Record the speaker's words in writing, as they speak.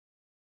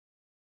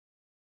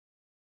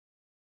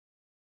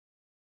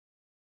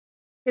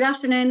Good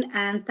afternoon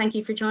and thank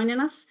you for joining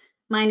us.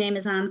 My name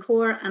is Anne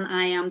Core and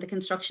I am the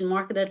Construction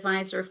Market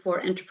Advisor for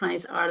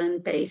Enterprise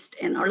Ireland based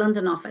in our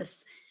London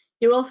office.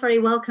 You're all very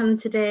welcome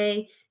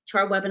today to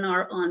our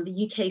webinar on the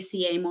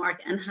UKCA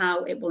mark and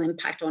how it will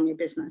impact on your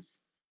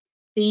business.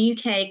 The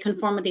UK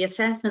Conformity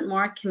Assessment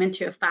mark came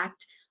into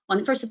effect on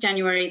the 1st of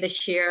January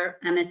this year,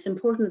 and it's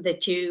important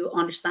that you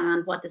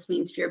understand what this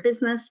means for your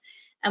business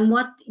and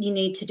what you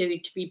need to do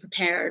to be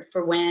prepared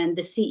for when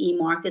the CE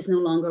mark is no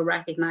longer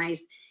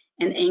recognised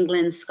in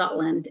England,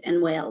 Scotland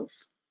and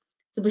Wales.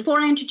 So before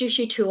I introduce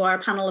you to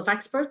our panel of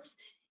experts,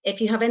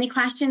 if you have any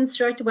questions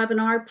throughout the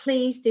webinar,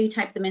 please do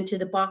type them into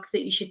the box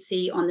that you should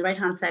see on the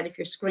right-hand side of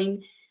your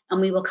screen,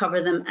 and we will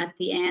cover them at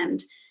the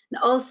end.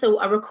 And also,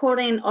 a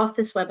recording of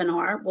this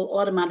webinar will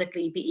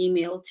automatically be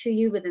emailed to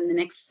you within the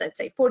next, let's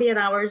say, 48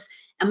 hours,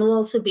 and will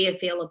also be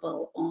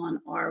available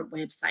on our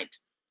website.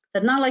 So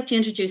I'd now like to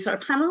introduce our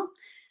panel.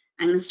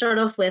 I'm going to start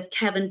off with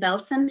Kevin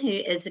Belson, who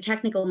is the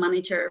Technical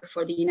Manager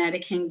for the United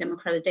Kingdom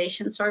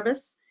Accreditation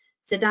Service,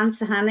 Siddhant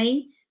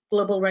Sahani,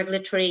 Global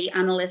Regulatory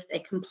Analyst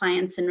at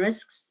Compliance and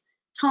Risks,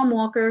 Tom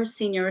Walker,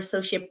 Senior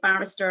Associate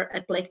Barrister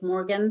at Blake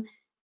Morgan,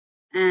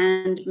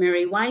 and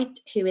Mary White,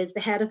 who is the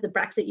Head of the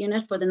Brexit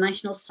Unit for the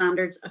National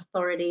Standards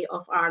Authority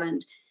of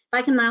Ireland. If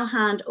I can now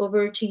hand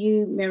over to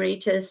you, Mary,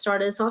 to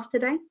start us off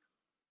today.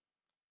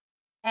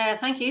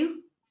 Thank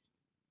you.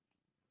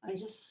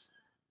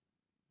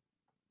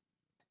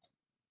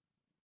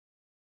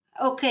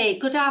 Okay,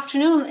 good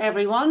afternoon,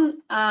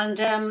 everyone,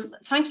 and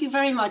thank you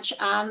very much,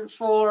 Anne,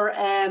 for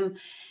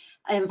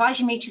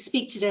inviting me to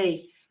speak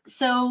today.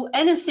 So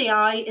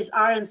NSAI is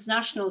Ireland's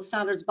national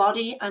standards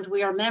body, and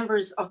we are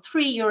members of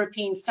 3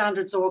 European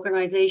standards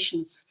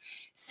organisations,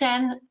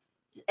 CEN,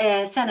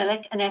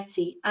 CENELEC and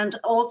ETSI, and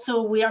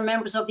also we are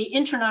members of the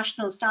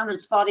international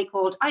standards body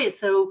called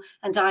ISO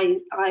and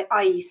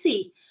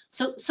IEC.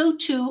 So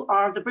too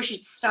are the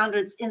British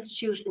Standards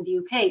Institute in the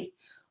UK.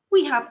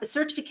 We have a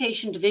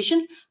certification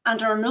division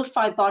and are a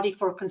notified body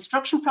for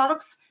construction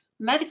products,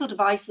 medical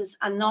devices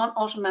and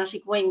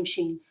non-automatic weighing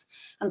machines.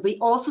 And we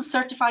also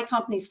certify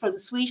companies for the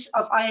suite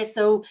of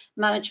ISO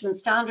management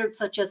standards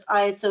such as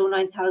ISO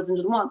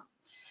 9001.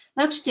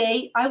 Now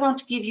today, I want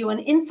to give you an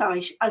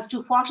insight as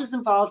to what is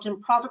involved in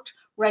product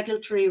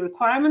regulatory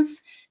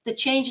requirements, the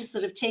changes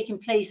that have taken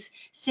place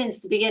since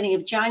the beginning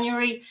of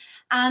January,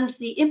 and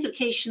the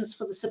implications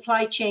for the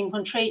supply chain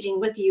when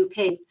trading with the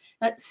UK.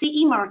 Now,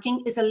 CE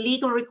marking is a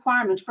legal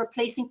requirement for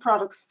placing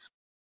products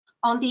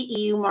on the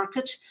EU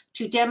market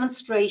to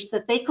demonstrate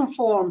that they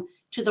conform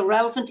to the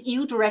relevant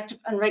EU directive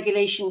and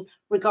regulation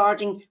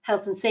regarding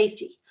health and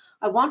safety.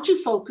 I want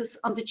to focus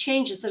on the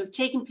changes that have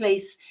taken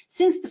place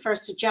since the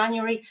 1st of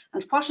January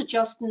and what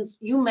adjustments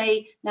you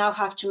may now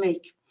have to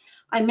make.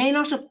 I may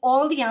not have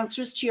all the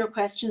answers to your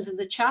questions in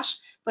the chat,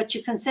 but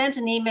you can send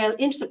an email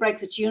into the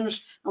Brexit unit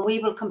and we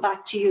will come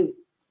back to you.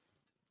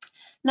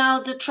 Now,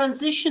 the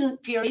transition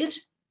period,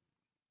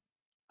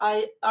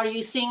 are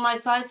you seeing my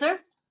slides there?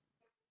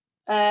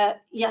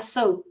 Yes,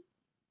 so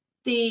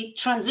the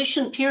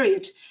transition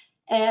period,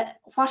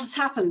 what has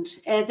happened?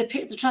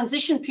 The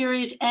transition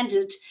period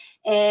ended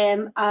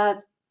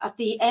at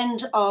the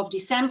end of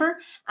December,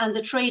 and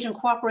the Trade and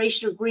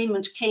Cooperation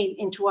Agreement came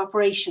into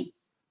operation.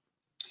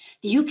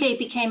 The UK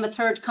became a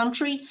 3rd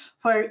country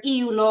where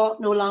EU law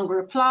no longer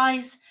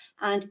applies,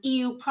 and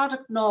EU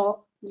product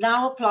law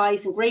now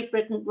applies in Great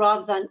Britain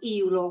rather than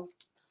EU law.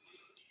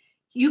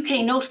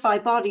 UK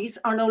notified bodies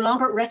are no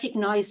longer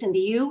recognised in the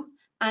EU,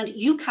 and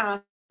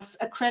UKAS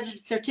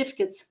accredited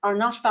certificates are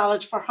not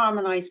valid for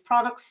harmonised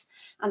products,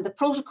 and the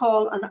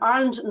protocol on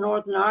Ireland and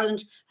Northern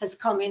Ireland has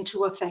come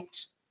into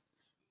effect.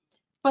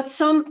 But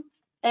some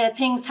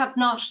things have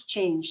not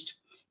changed.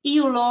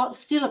 EU law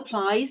still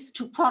applies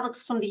to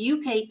products from the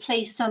UK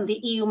placed on the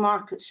EU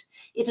market.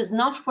 It is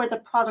not where the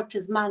product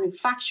is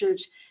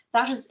manufactured,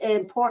 that is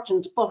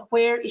important, but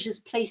where it is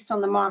placed on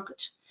the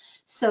market.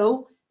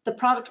 So the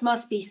product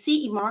must be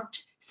CE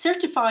marked,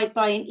 certified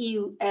by an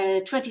EU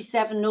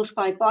 27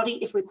 notified body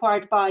if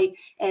required by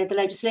the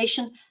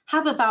legislation,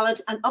 have a valid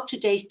and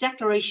up-to-date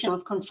declaration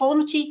of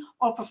conformity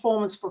or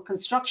performance for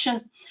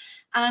construction,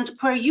 and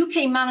where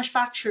UK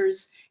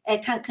manufacturers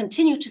can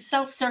continue to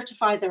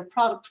self-certify their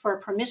product where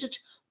permitted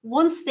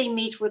once they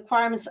meet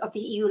requirements of the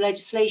EU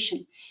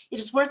legislation. It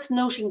is worth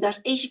noting that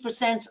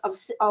 80%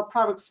 of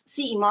products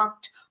CE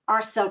marked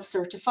are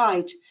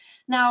self-certified.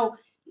 Now,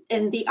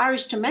 in the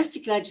Irish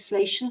domestic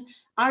legislation,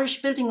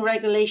 Irish building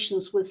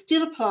regulations will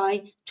still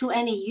apply to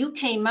any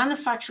UK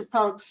manufactured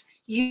products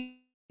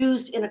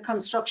used in a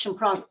construction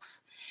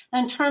products.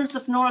 In terms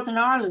of Northern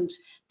Ireland,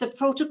 the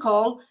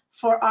protocol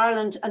for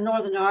Ireland and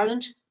Northern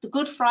Ireland, the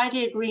Good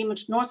Friday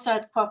Agreement,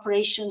 North-South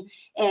cooperation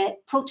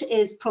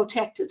is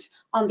protected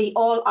on the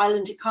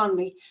all-island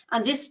economy,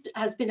 and this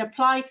has been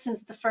applied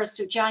since the 1st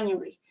of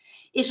January.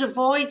 It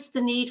avoids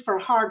the need for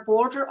a hard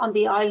border on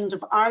the island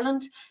of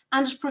Ireland,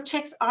 and it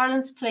protects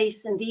Ireland's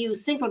place in the EU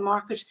single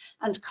market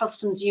and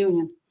customs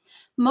union.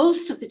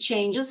 Most of the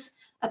changes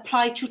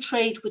apply to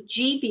trade with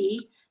GB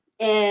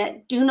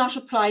do not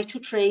apply to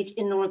trade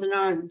in Northern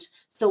Ireland.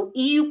 So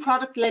EU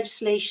product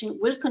legislation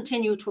will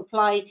continue to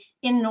apply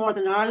in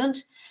Northern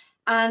Ireland,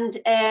 and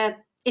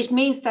it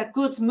means that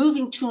goods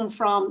moving to and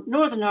from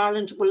Northern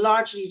Ireland will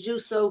largely do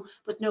so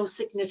with no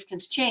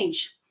significant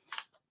change.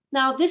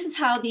 Now, this is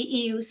how the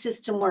EU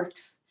system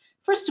works.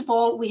 First of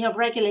all, we have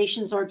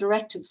regulations or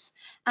directives,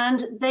 and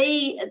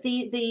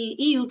the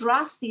EU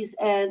drafts these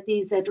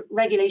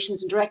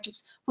regulations and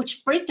directives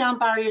which break down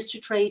barriers to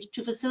trade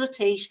to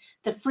facilitate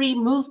the free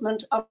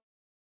movement of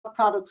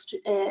products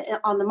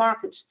on the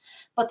market.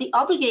 But the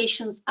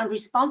obligations and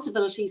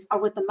responsibilities are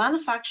with the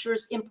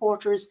manufacturers,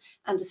 importers,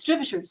 and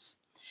distributors.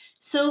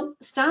 So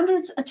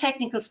standards and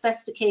technical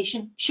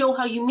specification show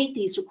how you meet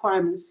these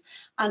requirements,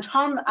 and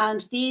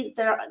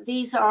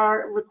these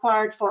are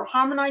required for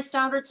harmonized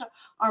standards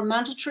are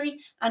mandatory,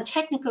 and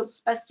technical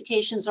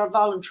specifications are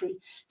voluntary.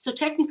 So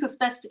technical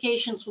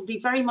specifications will be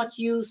very much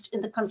used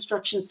in the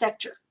construction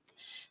sector.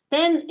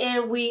 Then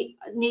we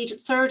need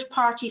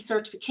third-party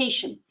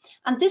certification,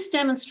 and this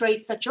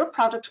demonstrates that your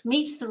product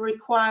meets the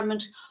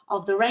requirement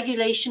of the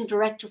regulation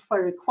directive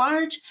where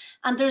required,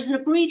 and there's an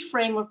agreed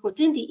framework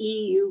within the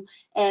EU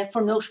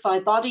for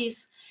notified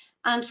bodies.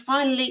 And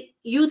finally,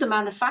 you, the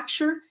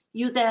manufacturer,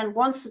 you then,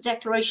 once the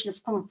declaration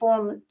of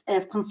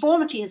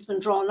conformity has been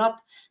drawn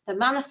up, the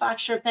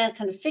manufacturer then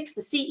can affix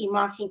the CE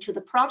marking to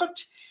the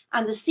product,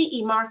 and the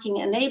CE marking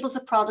enables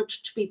a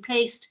product to be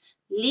placed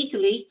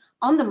legally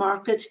on the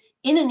market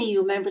in an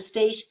EU member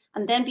state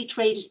and then be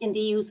traded in the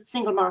EU's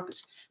single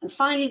market. And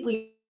finally,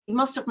 we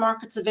must have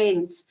market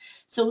surveillance.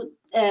 So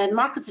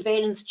market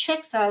surveillance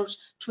checks out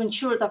to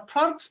ensure that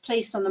products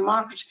placed on the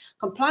market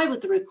comply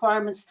with the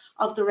requirements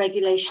of the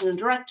regulation and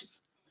directive.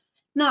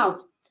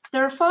 Now,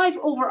 there are 5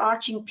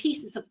 overarching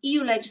pieces of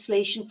EU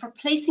legislation for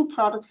placing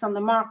products on the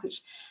market,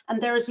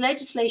 and there is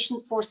legislation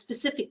for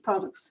specific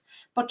products.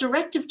 But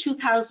Directive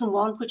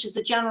 2001, which is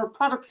the General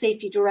Product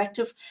Safety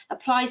Directive,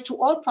 applies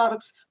to all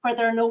products where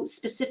there are no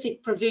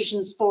specific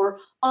provisions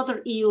for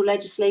other EU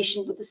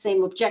legislation with the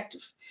same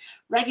objective.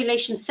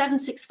 Regulation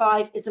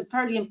 765 is a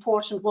very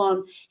important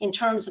one in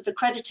terms of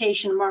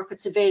accreditation and market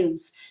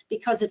surveillance,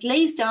 because it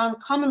lays down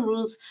common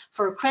rules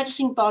for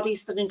accrediting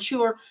bodies that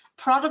ensure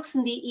products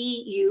in the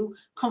EU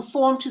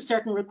conform to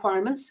certain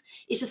requirements.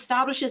 It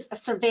establishes a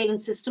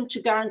surveillance system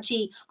to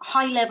guarantee a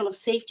high level of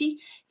safety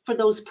for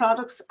those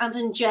products and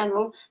in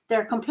general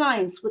their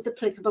compliance with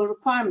applicable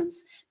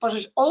requirements. But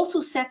it also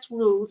sets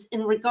rules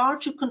in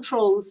regard to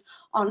controls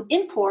on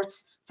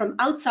imports from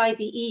outside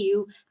the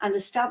EU and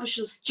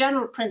establishes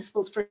general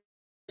principles for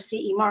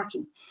CE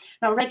marking.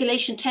 Now,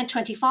 Regulation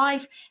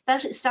 1025,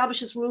 that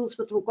establishes rules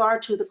with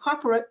regard to the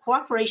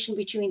cooperation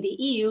between the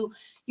EU,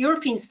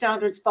 European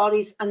standards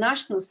bodies and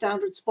national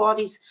standards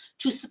bodies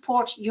to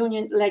support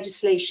union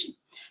legislation.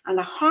 And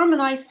a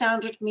harmonised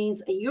standard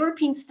means a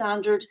European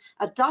standard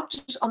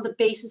adopted on the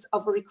basis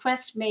of a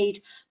request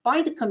made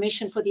by the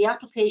Commission for the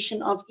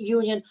application of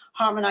union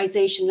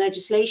harmonisation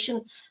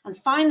legislation. And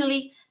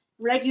finally,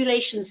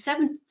 Regulation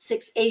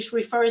 768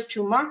 refers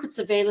to market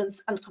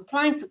surveillance and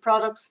compliance of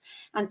products,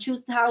 and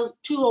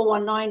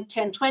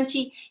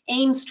 2019-1020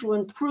 aims to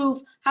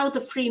improve how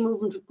the free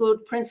movement of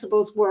goods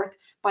principles work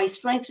by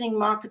strengthening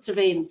market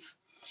surveillance.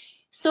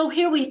 So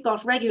here we've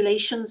got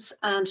regulations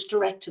and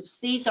directives.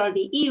 These are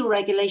the EU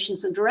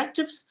regulations and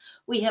directives.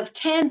 We have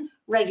 10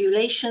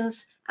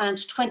 regulations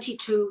and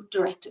 22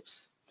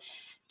 directives.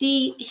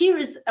 Here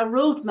is a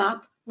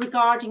roadmap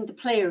regarding the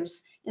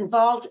players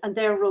involved and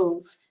their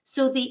roles.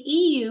 So the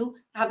EU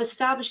have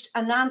established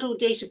a NANDO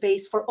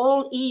database for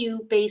all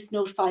EU-based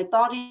notified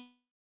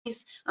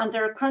bodies, and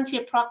there are currently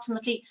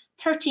approximately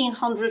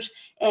 1,300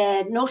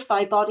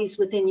 notified bodies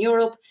within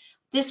Europe.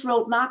 This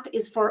roadmap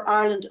is for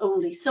Ireland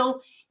only.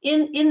 So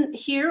in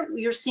here,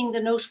 you're seeing the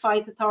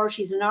notified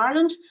authorities in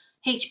Ireland: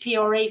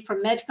 HPRA for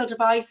medical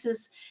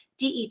devices,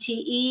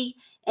 DETE,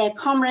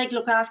 Comreg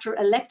look after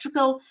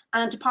electrical,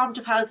 and Department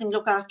of Housing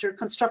look after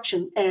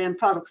construction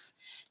products.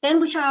 Then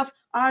we have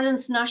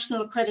Ireland's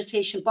national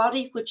accreditation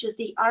body, which is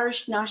the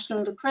Irish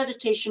National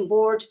Accreditation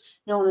Board,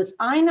 known as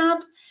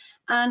INAB,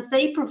 and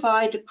they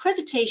provide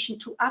accreditation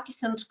to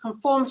applicant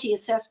conformity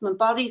assessment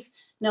bodies,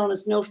 known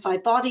as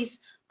notified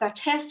bodies, that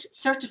test,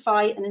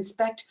 certify and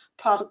inspect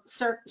product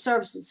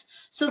services.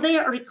 So they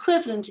are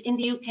equivalent in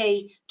the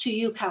UK to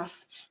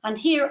UKAS. And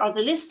here are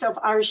the list of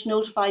Irish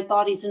notified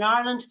bodies in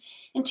Ireland.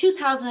 In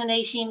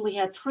 2018, we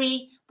had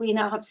 3, we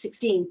now have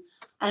 16.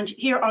 And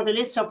here are the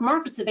list of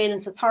market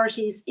surveillance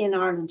authorities in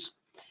Ireland.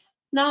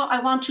 Now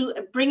I want to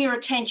bring your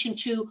attention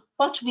to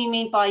what we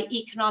mean by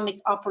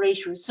economic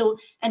operators. So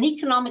an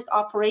economic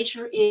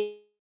operator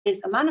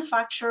is a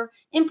manufacturer,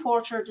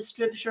 importer,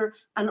 distributor,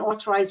 and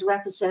authorized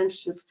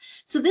representative.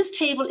 So this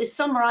table is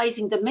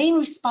summarizing the main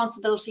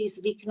responsibilities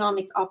of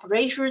economic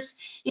operators.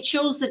 It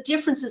shows the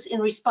differences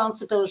in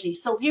responsibility.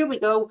 So here we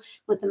go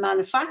with the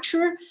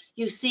manufacturer.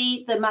 You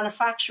see the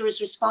manufacturer is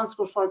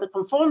responsible for the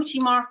conformity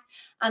mark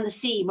and the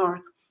CE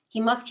mark.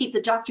 He must keep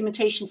the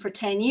documentation for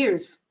 10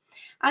 years.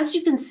 As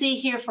you can see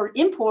here, for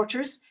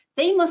importers,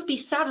 they must be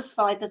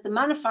satisfied that the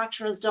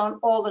manufacturer has done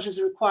all that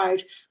is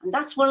required. And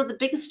that's one of the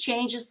biggest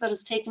changes that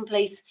has taken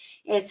place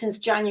since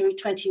January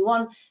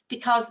 21,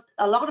 because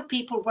a lot of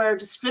people were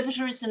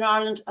distributors in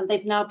Ireland and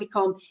they've now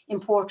become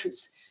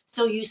importers.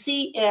 So you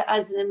see,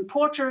 as an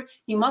importer,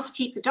 you must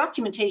keep the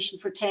documentation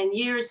for 10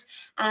 years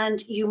and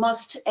you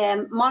must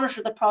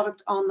monitor the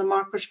product on the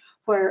market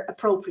where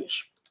appropriate.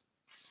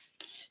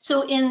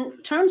 So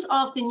in terms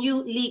of the new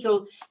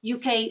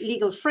UK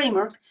legal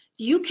framework,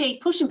 the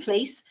UK put in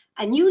place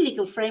a new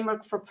legal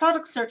framework for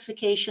product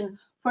certification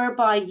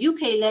whereby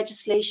UK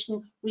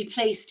legislation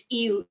replaced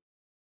EU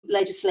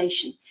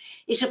legislation.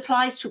 It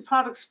applies to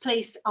products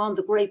placed on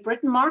the Great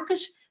Britain market,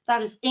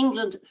 that is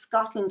England,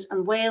 Scotland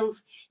and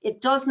Wales.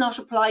 It does not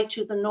apply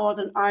to the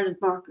Northern Ireland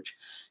market.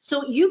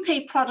 So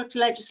UK product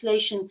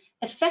legislation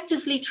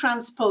effectively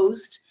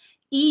transposed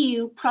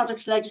EU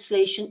product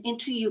legislation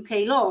into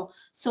UK law.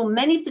 So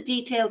many of the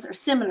details are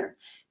similar.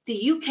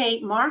 The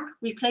UK mark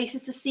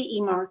replaces the CE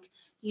mark.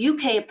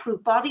 UK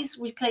approved bodies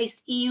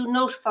replaced EU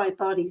notified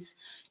bodies.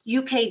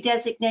 UK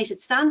designated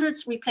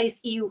standards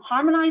replace EU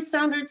harmonised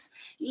standards.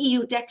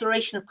 EU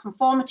declaration of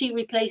conformity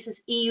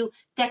replaces EU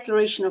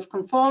declaration of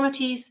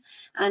conformities.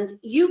 And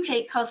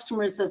UK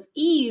customers of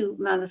EU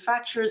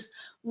manufacturers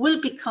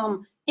will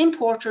become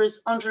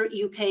importers under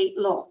UK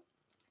law.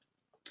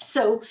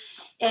 So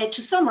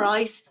to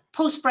summarise,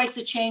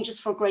 post-Brexit changes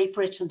for Great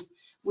Britain.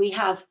 We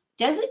have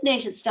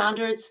designated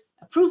standards,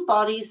 approved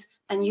bodies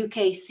and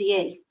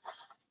UKCA.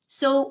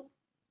 So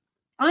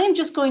I am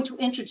just going to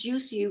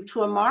introduce you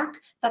to a mark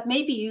that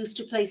may be used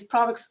to place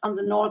products on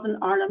the Northern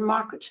Ireland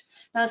market.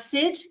 Now,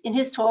 Sid, in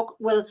his talk,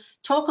 will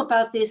talk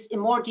about this in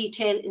more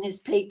detail in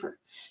his paper.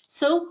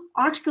 So,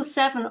 Article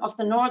 7 of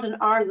the Northern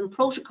Ireland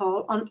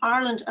Protocol on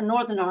Ireland and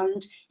Northern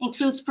Ireland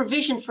includes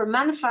provision for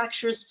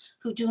manufacturers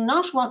who do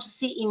not want to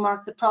CE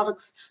mark the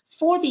products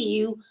for the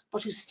EU,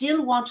 but who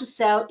still want to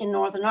sell in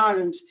Northern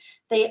Ireland.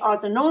 They are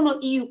the normal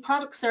EU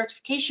product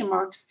certification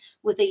marks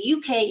with a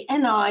UK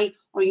NI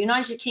or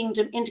United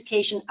Kingdom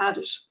indication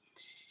added.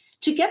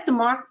 To get the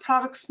mark,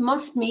 products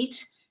must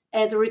meet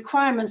the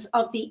requirements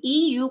of the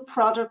EU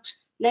product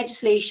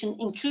legislation,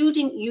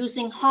 including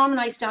using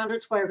harmonised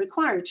standards where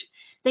required.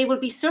 They will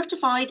be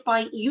certified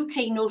by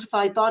UK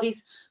notified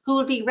bodies who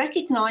will be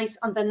recognised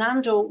on the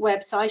NANDO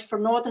website for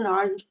Northern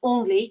Ireland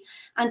only,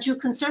 and who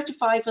can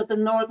certify for the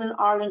Northern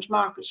Ireland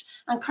market.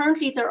 And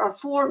currently there are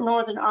 4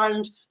 Northern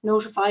Ireland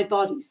notified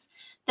bodies.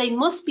 They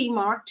must be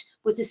marked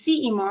with the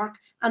CE mark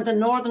and the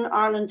Northern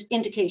Ireland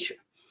indicator.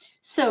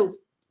 So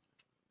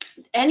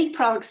any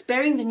products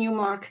bearing the new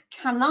mark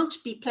cannot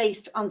be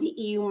placed on the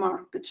EU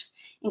market,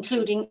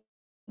 including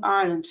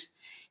Ireland.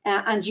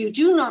 And you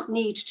do not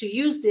need to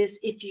use this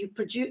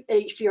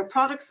if your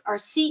products are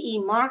CE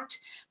marked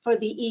for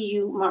the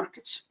EU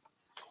market.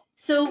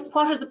 So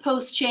what are the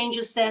post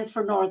changes then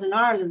for Northern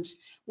Ireland?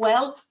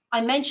 Well,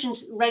 I mentioned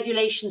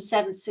Regulation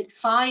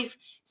 765.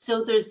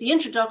 So there's the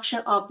introduction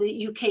of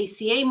the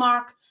UKCA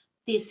mark,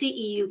 the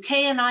CE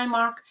UKNI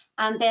mark,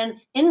 and then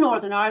in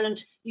Northern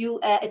Ireland, you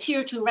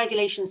adhere to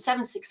Regulation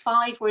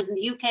 765, whereas in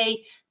the UK,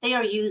 they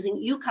are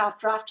using UKAS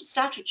draft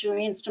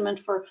statutory instrument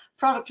for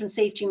product and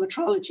safety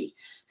metrology.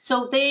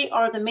 So they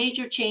are the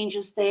major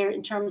changes there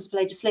in terms of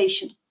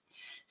legislation.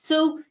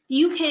 So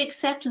the UK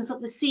acceptance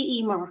of the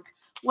CE mark.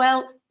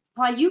 Well,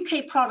 while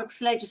UK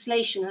products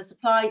legislation has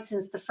applied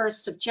since the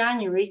 1st of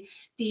January,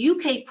 the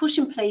UK put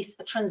in place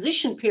a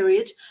transition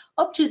period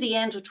up to the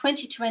end of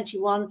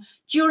 2021,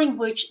 during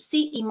which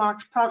CE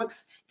marked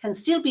products can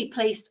still be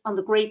placed on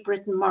the Great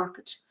Britain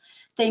market.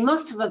 They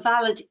must have a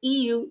valid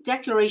EU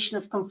declaration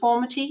of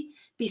conformity,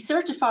 be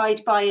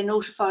certified by a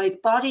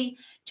notified body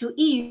to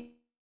EU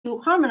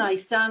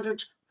harmonised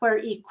standard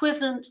where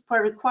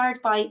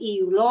required by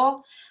EU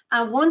law,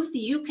 and once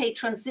the UK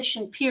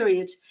transition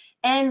period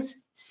ends,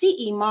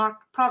 CE mark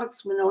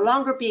products will no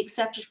longer be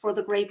accepted for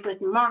the Great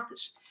Britain market.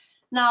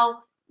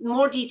 Now,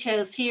 more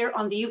details here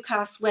on the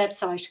UKAS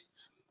website.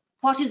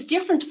 What is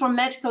different for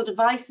medical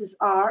devices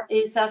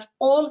is that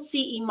all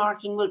CE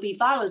marking will be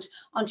valid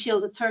until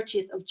the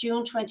 30th of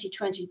June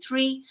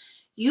 2023.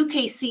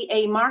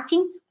 UKCA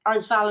marking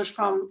is valid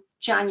from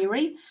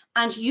January,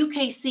 and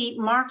UKC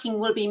marking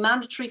will be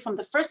mandatory from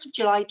the 1st of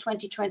July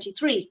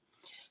 2023.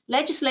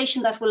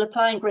 Legislation that will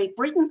apply in Great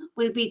Britain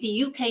will be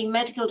the UK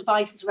Medical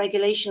Devices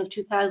Regulation of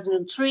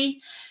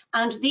 2003,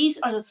 and these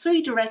are the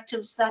 3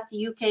 directives that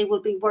the UK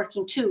will be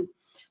working to,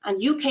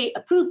 and UK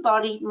approved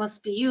body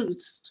must be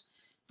used.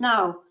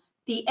 Now,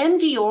 the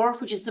MDR,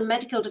 which is the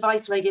Medical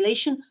Device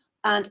Regulation,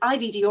 and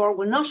IVDR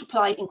will not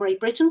apply in Great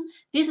Britain.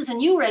 This is a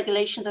new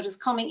regulation that is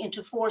coming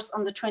into force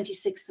on the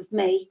 26th of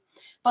May.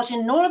 But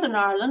in Northern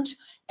Ireland,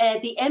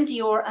 the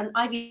MDR and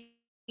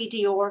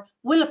IVDR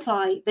will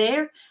apply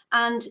there,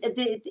 and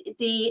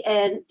the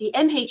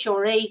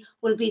MHRA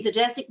will be the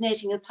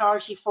designating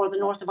authority for the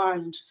North of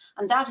Ireland,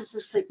 and that is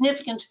a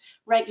significant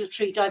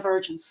regulatory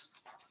divergence.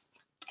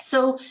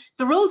 So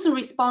the roles and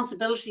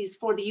responsibilities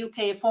for the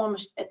UK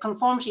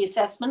Conformity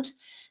Assessment,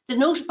 the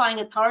notifying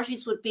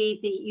authorities would be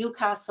the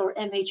UKAS or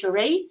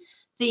MHRA.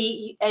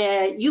 The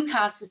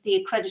UKAS is the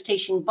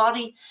accreditation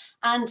body,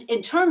 and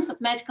in terms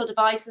of medical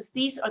devices,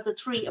 these are the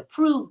 3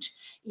 approved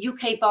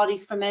UK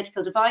bodies for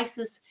medical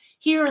devices.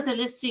 Here are the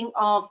listing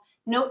of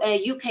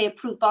UK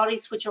approved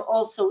bodies which are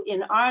also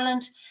in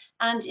Ireland.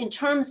 And in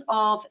terms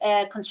of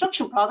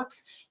construction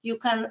products, you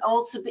can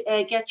also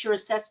get your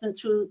assessment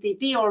through the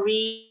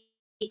BRE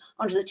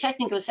under the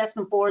technical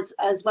assessment boards,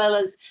 as well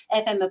as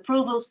FM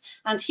approvals.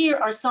 And here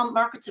are some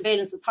market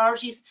surveillance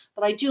authorities,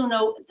 but I do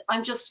know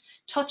I'm just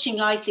touching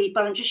lightly,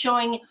 but I'm just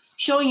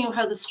showing you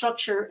how the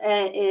structure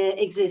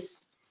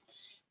exists.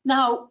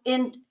 Now,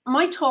 in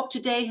my talk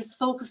today has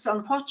focused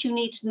on what you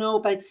need to know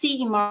about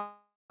CE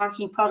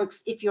marking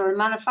products if you're a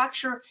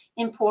manufacturer,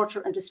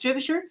 importer and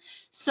distributor.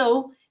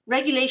 So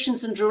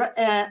regulations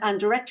and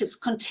directives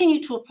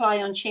continue to apply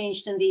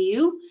unchanged in the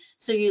EU,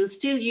 so you'll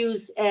still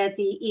use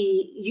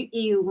the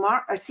EU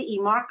mark or CE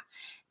mark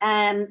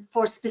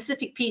for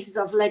specific pieces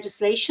of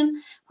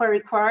legislation where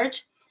required.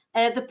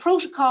 The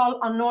protocol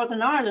on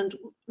Northern Ireland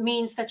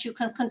means that you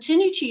can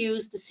continue to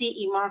use the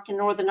CE mark in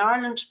Northern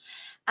Ireland,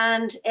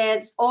 and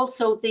it's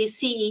also the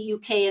CE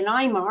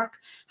UKAS mark.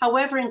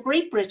 However, in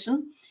Great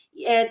Britain,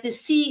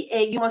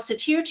 you must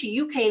adhere to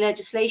UK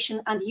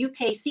legislation, and the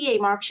UKCA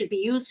mark should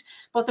be used,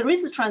 but there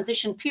is a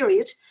transition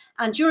period,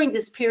 and during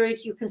this period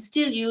you can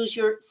still use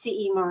your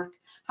CE mark.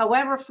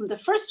 However, from the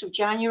 1st of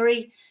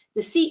January,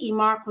 the CE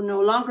mark will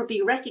no longer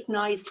be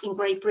recognised in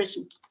Great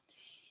Britain.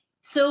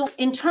 So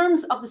in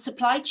terms of the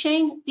supply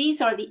chain,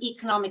 these are the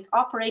economic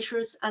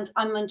operators, and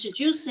I'm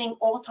introducing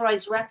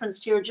authorised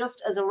reference here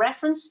just as a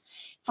reference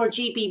for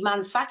GB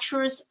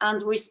manufacturers, and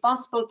the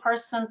responsible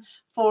person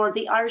for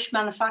the Irish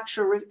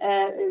manufacturer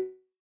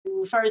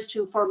refers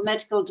to for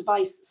medical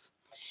devices.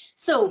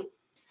 So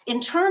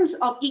in terms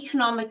of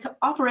economic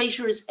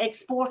operators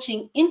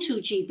exporting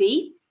into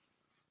GB,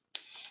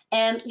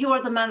 you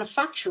are the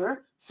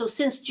manufacturer. So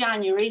since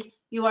January,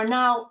 you are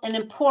now an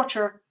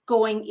importer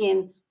going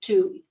in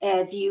to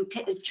the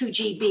UK, to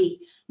GB,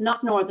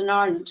 not Northern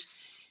Ireland.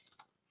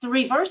 The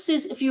reverse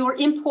is if you are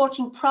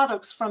importing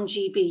products from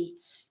GB.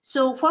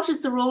 So what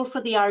is the role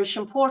for the Irish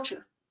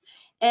importer?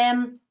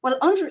 Well,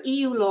 under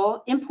EU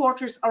law,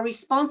 importers are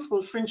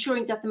responsible for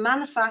ensuring that the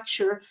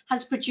manufacturer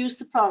has produced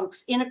the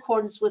products in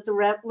accordance with the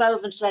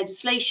relevant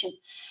legislation.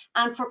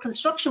 And for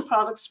construction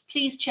products,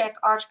 please check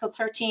Article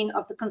 13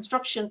 of the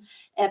Construction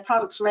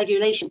Products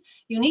Regulation.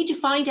 You need to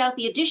find out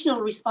the additional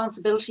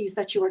responsibilities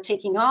that you are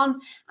taking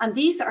on, and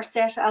these are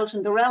set out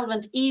in the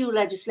relevant EU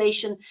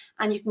legislation,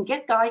 and you can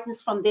get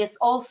guidance from this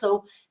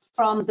also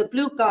from the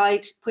Blue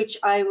Guide, which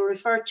I will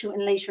refer to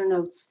in later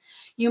notes.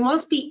 You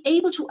must be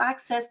able to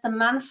access the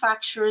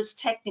manufacturer's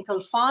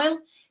technical file.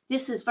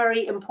 This is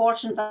very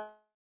important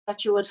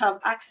that you would have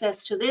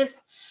access to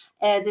this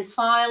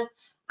file,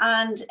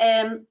 and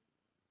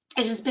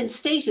it has been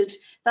stated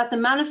that the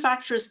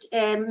manufacturers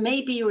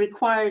may be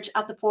required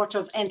at the port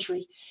of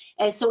entry.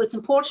 So it's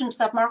important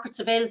that market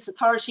surveillance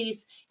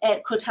authorities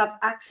could have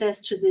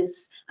access to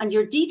this, and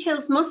your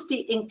details must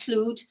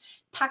include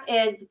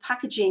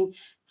packaging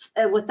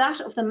with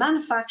that of the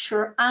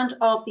manufacturer and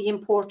of the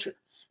importer.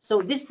 So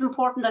this is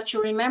important that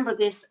you remember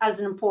this as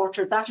an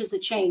importer. That is a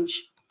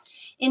change.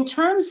 In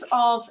terms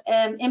of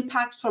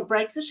impacts for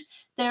Brexit,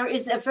 there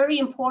is a very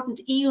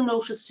important EU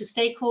notice to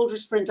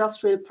stakeholders for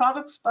industrial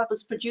products that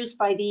was produced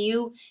by the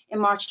EU in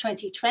March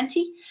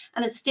 2020,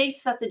 and it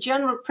states that the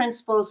general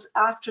principles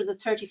after the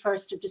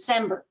 31st of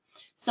December.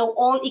 So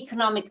all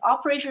economic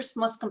operators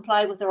must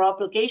comply with their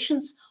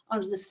obligations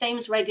under this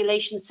famous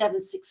Regulation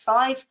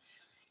 765.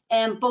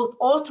 Both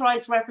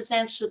authorised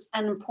representatives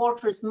and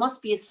importers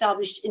must be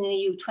established in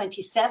EU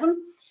 27.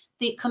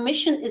 The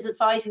Commission is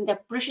advising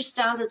that British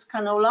standards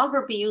can no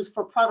longer be used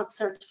for product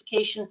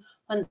certification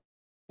when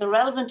the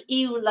relevant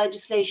EU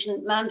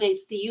legislation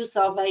mandates the use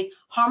of a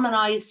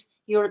harmonised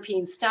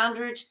European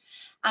standard.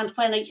 And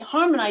when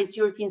harmonised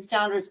European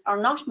standards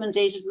are not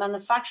mandated,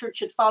 manufacturers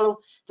should follow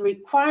the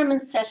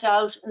requirements set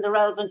out in the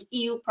relevant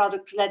EU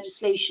product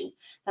legislation.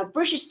 Now,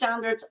 British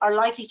standards are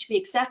likely to be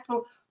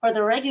acceptable where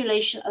the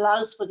regulation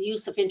allows for the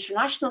use of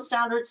international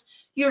standards,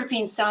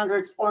 European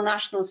standards or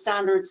national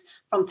standards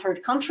from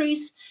third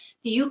countries.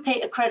 The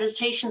UK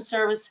Accreditation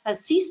Service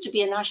has ceased to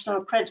be a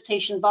national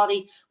accreditation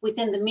body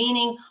within the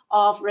meaning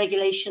of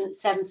Regulation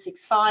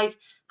 765.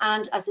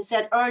 And as I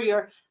said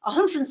earlier,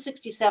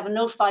 167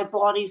 notified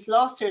bodies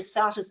lost their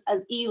status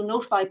as EU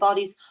notified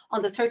bodies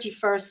on the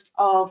 31st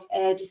of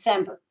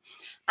December.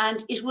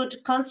 And it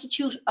would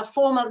constitute a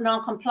formal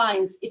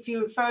non-compliance if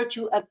you refer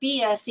to a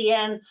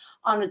BSEN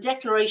on a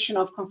declaration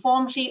of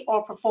conformity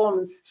or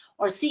performance,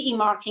 or CE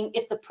marking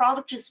if the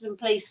product has been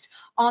placed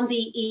on the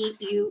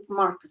EU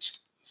market.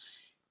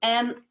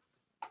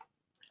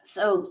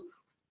 So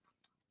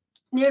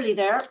nearly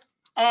there.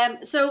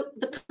 So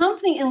the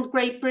company in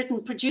Great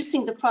Britain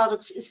producing the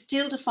products is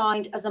still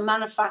defined as a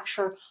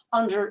manufacturer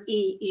under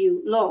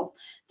EU law.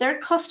 Their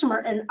customer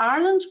in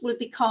Ireland will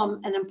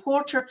become an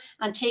importer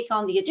and take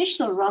on the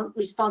additional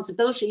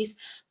responsibilities,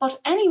 but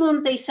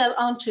anyone they sell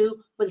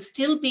onto will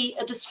still be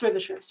a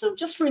distributor. So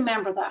just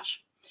remember that.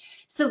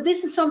 So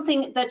this is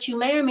something that you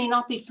may or may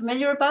not be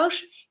familiar about.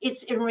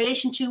 It's in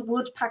relation to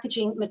wood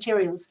packaging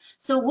materials.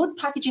 So wood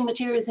packaging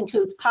materials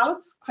includes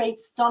pallets,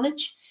 crates,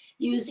 dunnage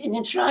used in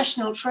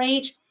international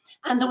trade.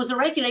 And there was a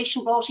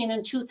regulation brought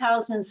in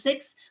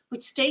 2006,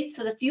 which states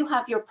that if you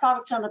have your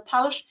product on a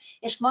pallet,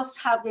 it must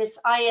have this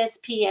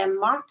ISPM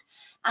mark.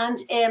 And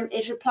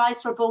it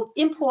applies for both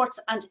imports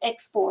and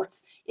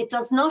exports. It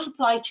does not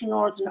apply to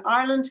Northern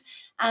Ireland,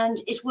 and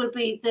it will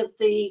be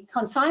the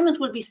consignment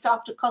will be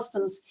stopped at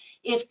customs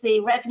if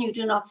the revenue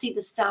do not see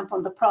the stamp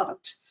on the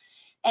product.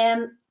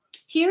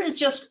 Here is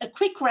just a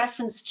quick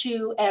reference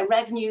to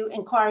revenue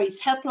inquiries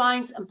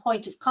helplines and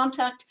point of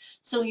contact.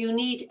 So you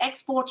need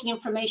exporting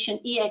information,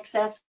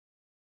 EXS,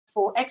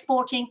 for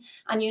exporting,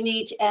 and you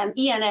need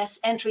ENS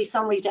entry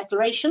summary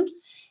declaration,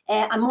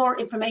 and more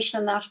information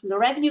on that from the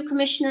revenue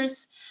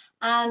commissioners.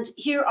 And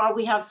here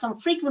we have some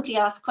frequently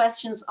asked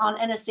questions on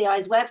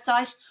NSAI's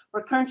website.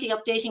 We're currently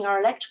updating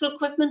our electrical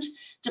equipment.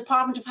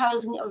 Department of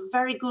Housing are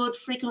very good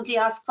frequently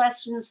asked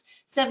questions,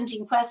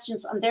 17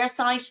 questions on their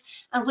site.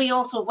 And we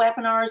also have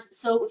webinars.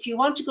 So if you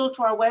want to go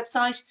to our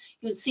website,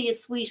 you'll see a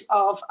suite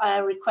of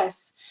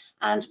requests.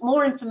 And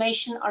more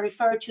information are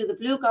referred to the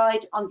Blue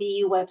Guide on the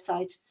EU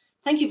website.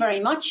 Thank you very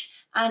much.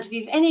 And if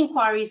you have any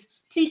inquiries,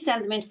 please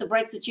send them into the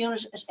Brexit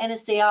unit at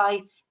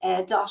nsai.ie.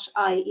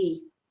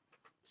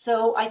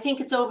 So I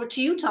think it's over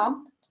to you,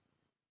 Tom.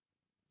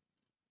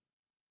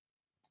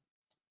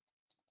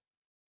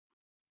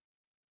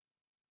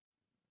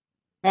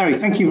 Mary,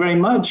 thank you very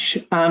much.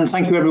 And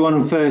thank you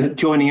everyone for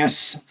joining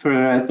us for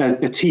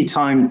a tea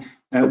time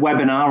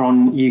webinar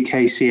on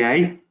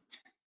UKCA.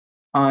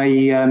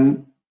 I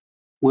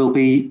will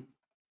be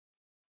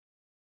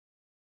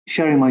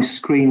sharing my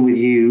screen with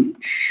you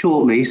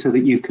shortly so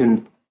that you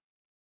can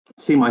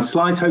see my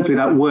slides. Hopefully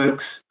that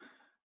works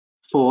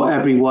for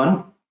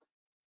everyone.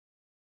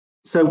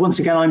 So once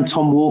again, I'm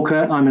Tom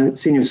Walker. I'm a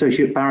Senior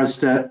Associate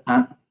Barrister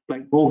at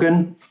Blake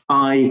Morgan.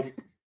 I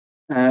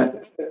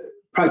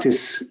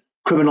practice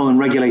criminal and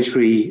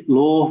regulatory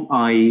law.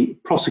 I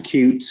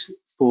prosecute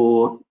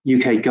for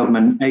UK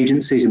government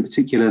agencies, in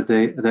particular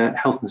the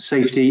Health and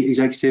Safety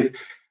Executive.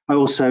 I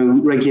also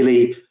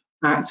regularly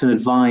act and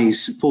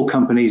advise for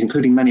companies,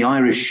 including many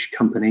Irish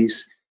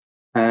companies,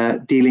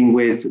 dealing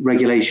with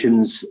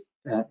regulations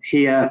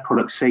here,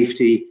 product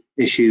safety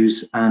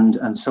issues,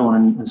 and so on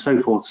and so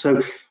forth.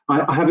 So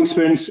I have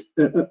experience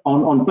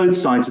on both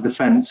sides of the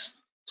fence,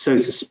 so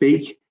to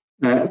speak,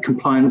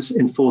 compliance,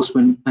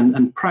 enforcement,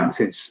 and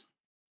practice.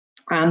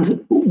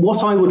 And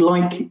what I would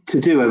like to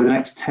do over the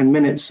next 10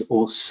 minutes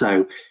or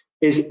so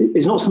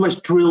is not so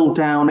much drill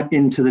down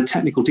into the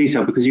technical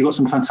detail, because you've got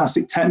some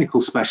fantastic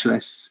technical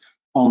specialists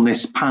on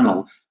this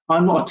panel.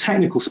 I'm not a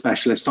technical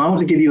specialist. I want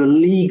to give you a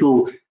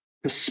legal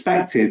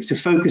perspective to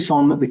focus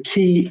on the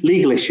key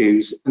legal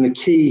issues and the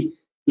key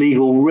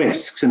legal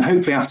risks, and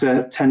hopefully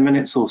after 10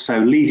 minutes or so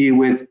leave you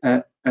with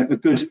a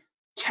good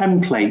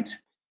template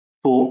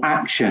for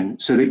action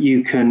so that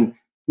you can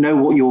know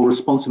what your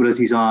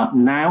responsibilities are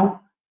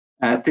now,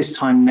 this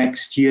time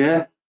next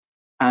year,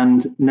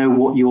 and know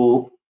what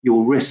your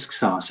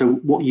risks are, so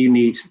what you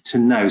need to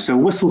know. So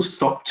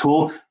whistle-stop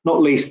tour,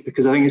 not least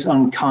because I think it's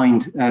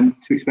unkind to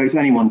expect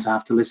anyone to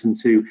have to listen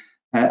to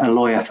a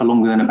lawyer for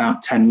longer than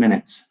about 10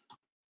 minutes.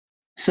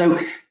 So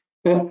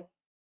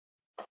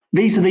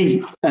these are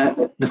the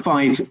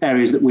 5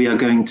 areas that we are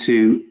going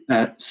to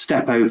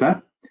step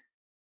over.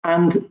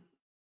 And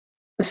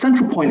the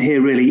central point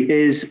here really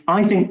is,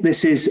 I think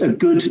this is a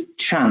good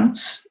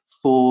chance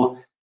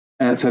for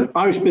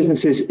Irish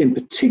businesses in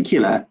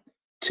particular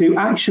to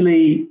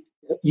actually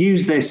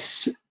use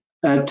this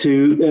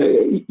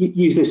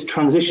use this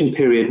transition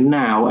period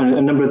now, and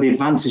a number of the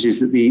advantages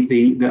that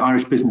the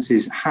Irish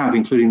businesses have,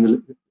 including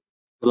the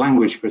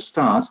language for a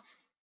start,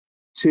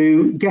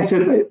 to get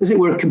as it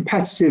were, a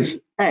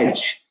competitive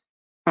edge.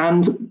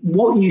 And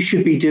what you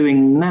should be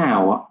doing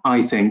now,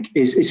 I think,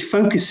 is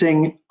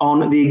focusing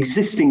on the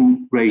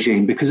existing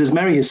regime, because as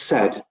Mary has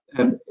said,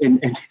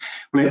 in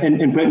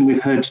Britain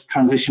we've heard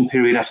transition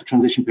period after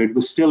transition period.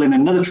 We're still in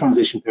another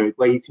transition period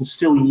where you can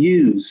still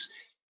use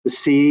the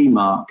CE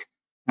mark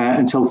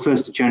until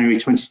 1st of January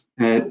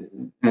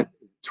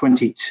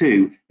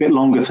 2022, a bit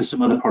longer for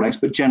some other products,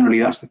 but generally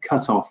that's the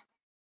cut-off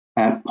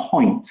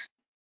point.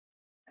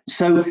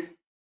 So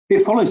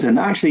it follows then,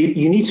 actually,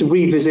 you need to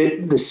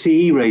revisit the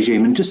CE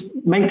regime and just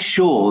make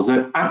sure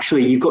that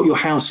actually you've got your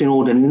house in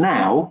order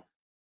now,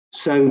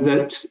 so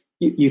that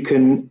you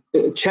can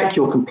check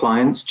your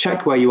compliance,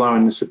 check where you are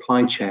in the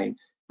supply chain,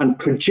 and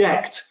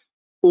project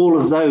all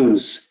of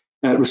those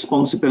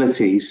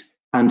responsibilities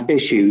and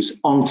issues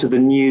onto the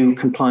new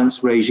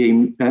compliance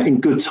regime in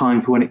good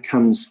time for when it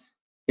comes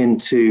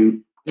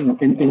into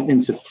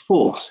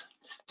force.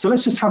 So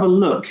let's just have a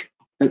look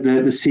at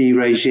the CE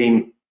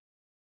regime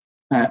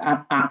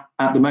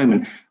at the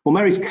moment. Well,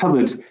 Mary's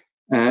covered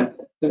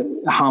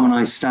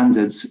harmonised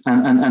standards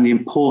and the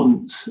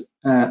importance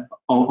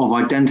of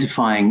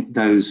identifying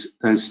those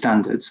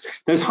standards.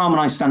 Those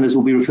harmonised standards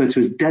will be referred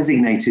to as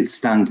designated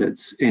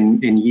standards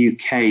in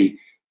UK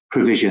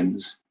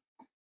provisions.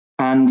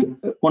 And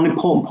one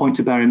important point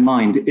to bear in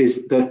mind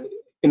is that,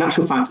 in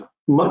actual fact,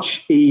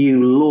 much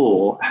EU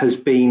law has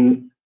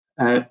been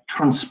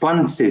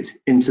transplanted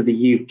into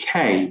the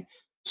UK.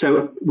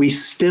 So we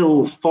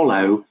still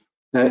follow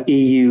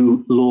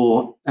EU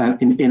law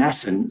in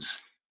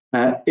essence.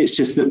 It's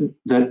just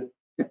that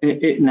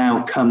it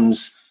now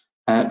comes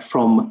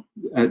from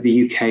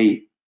the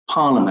UK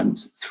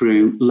Parliament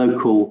through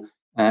local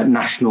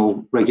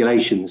national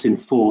regulations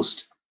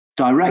enforced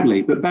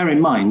directly. But bear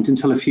in mind,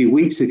 until a few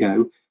weeks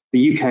ago,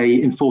 the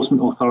UK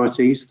enforcement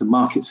authorities, the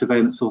market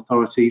surveillance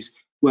authorities,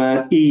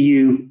 were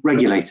EU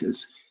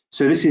regulators.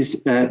 So this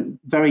is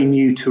very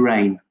new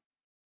terrain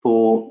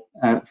for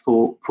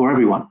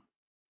everyone.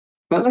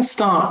 But let's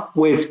start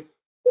with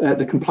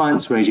the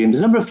compliance regime. There's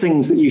a number of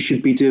things that you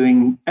should be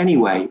doing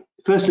anyway.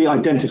 Firstly,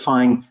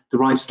 identifying the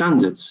right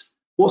standards.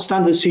 What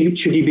standards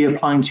should you be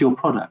applying to your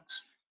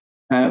products?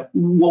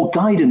 What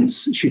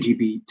guidance should you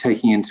be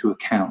taking into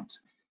account?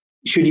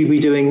 Should you be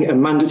doing a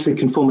mandatory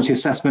conformity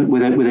assessment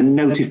with a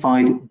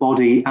notified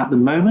body at the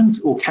moment,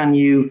 or can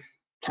you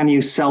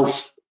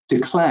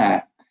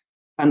self-declare?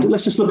 And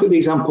let's just look at the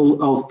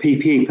example of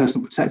PPE,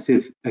 personal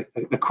protective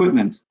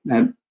equipment,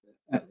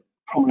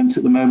 prominent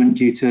at the moment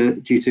due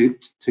to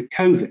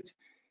COVID.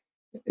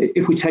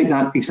 If we take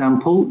that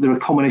example, there are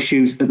common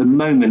issues at the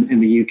moment in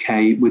the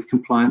UK with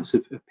compliance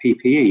of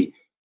PPE.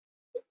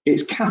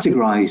 It's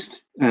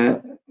categorised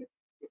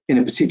in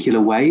a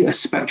particular way, a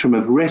spectrum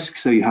of risk.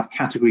 So you have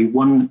category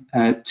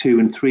 1, 2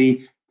 and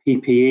 3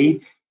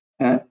 PPE.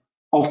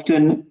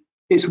 Often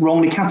it's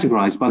wrongly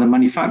categorised by the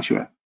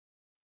manufacturer.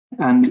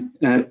 And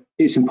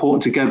it's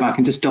important to go back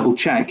and just double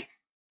check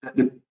that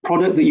the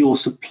product that you're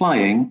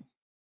supplying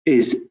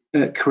is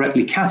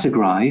correctly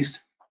categorised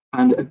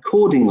and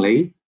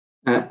accordingly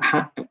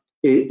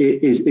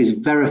is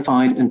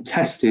verified and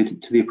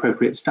tested to the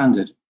appropriate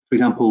standard. For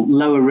example,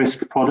 lower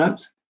risk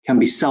product can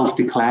be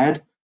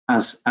self-declared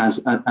as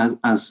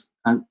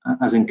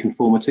in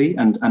conformity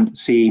and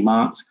CE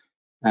marked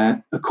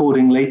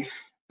accordingly.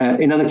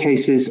 In other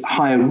cases,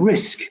 higher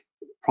risk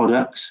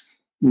products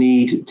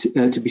need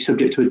to be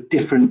subject to a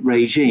different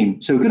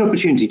regime. So a good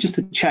opportunity just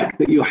to check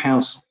that your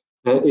house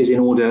is in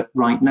order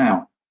right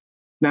now.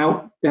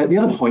 Now, the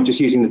other point, just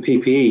using the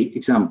PPE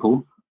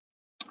example,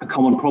 a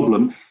common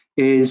problem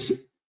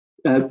is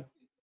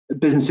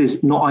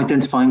businesses not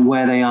identifying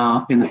where they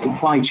are in the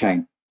supply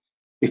chain.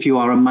 If you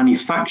are a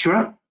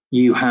manufacturer,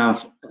 you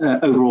have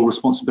overall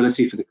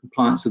responsibility for the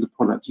compliance of the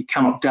product. You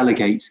cannot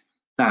delegate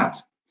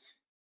that.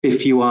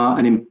 If you are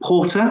an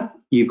importer,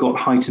 you've got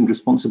heightened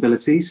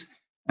responsibilities.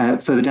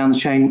 Further down the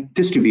chain,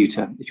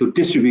 distributor. If you're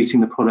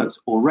distributing the product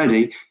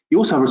already, you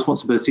also have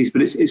responsibilities,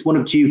 but it's one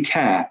of due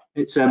care.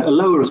 It's a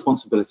lower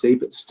responsibility,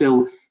 but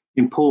still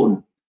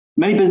important.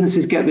 Many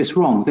businesses get this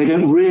wrong. They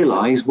don't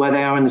realise where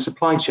they are in the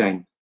supply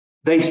chain.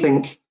 They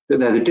think that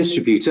they're the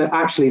distributor.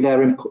 Actually,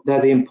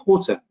 they're the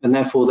importer, and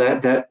therefore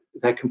they're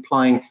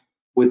complying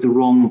with the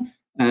wrong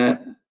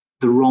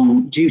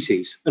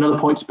duties. Another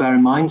point to bear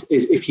in mind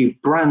is if you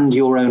brand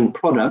your own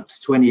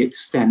product to any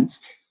extent.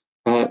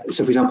 So,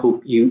 for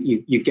example,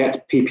 you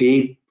get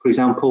PPE, for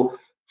example,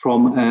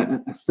 from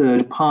a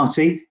third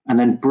party and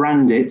then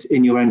brand it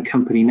in your own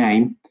company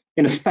name.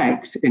 In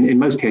effect, in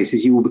most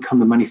cases, you will become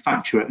the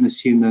manufacturer and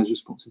assume those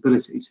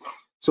responsibilities.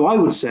 So I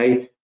would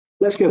say,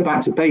 let's go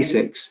back to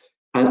basics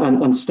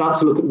and start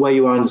to look at where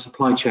you are in the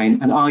supply chain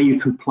and are you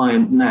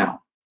compliant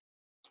now?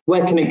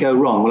 Where can it go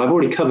wrong? Well, I've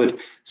already covered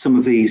some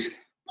of these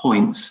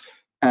points.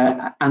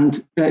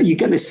 And you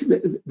get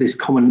this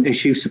common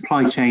issue,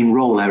 supply chain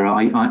role error,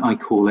 I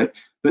call it.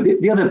 But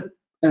the other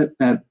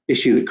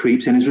issue that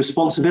creeps in is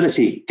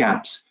responsibility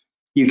gaps.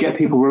 You get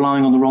people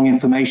relying on the wrong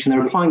information.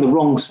 They're applying the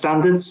wrong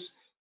standards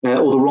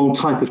or the wrong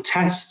type of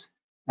test,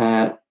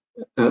 or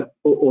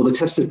the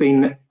test has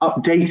been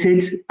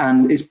updated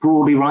and it's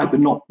broadly right, but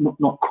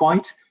not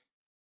quite.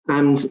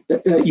 And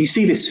you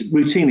see this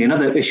routinely.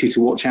 Another issue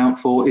to watch out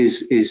for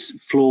is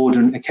flawed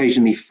and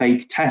occasionally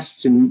fake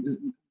tests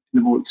in a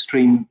more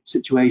extreme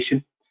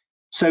situation.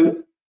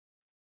 So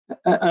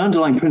an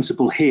underlying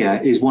principle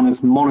here is one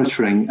of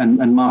monitoring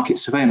and market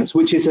surveillance,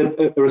 which is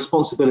a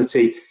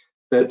responsibility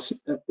that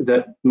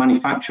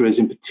manufacturers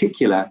in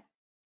particular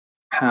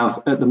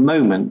have at the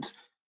moment.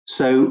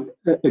 So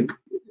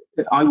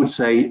I would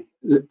say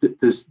that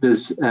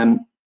there's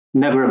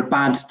never a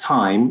bad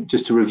time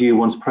just to review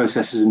one's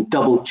processes and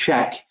double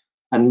check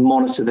and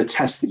monitor the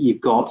tests that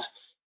you've got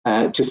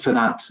just for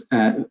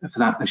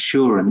that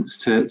assurance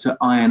to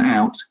iron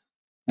out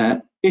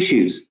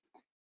issues.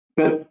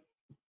 But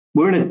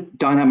we're in a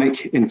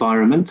dynamic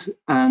environment,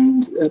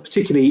 and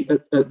particularly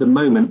at the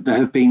moment, there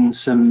have been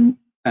some,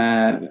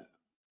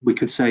 we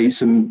could say,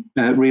 some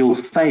real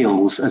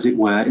fails, as it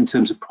were, in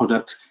terms of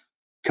product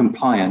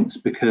compliance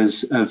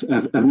because of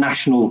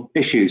national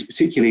issues,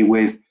 particularly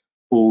with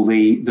all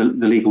the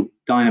legal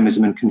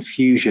dynamism and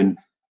confusion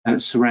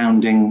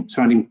surrounding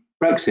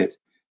Brexit.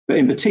 But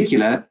in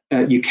particular,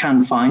 you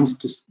can find,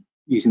 just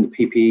using the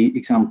PPE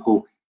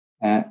example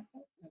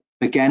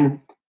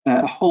again,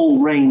 a whole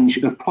range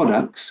of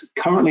products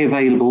currently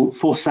available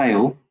for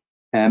sale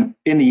in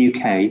the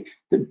UK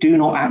that do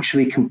not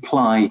actually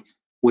comply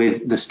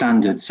with the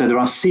standard. So there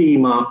are CE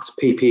marked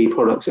PPE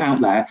products out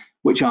there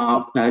which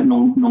are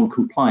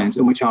non-compliant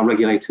and which our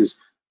regulators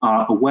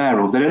are aware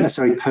of. They don't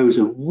necessarily pose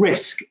a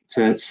risk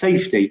to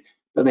safety,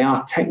 but they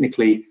are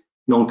technically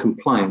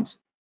non-compliant.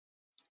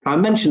 I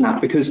mention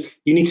that because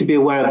you need to be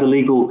aware of the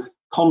legal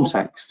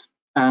context,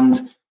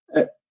 and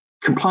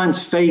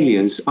compliance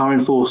failures are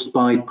enforced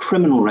by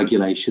criminal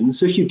regulations.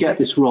 So if you get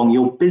this wrong,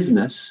 your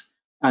business,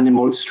 and in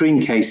more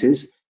extreme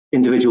cases,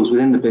 individuals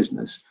within the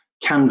business,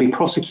 can be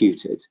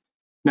prosecuted.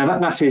 Now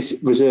that is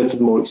reserved for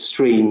the more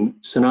extreme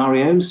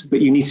scenarios, but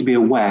you need to be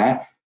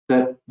aware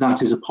that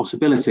that is a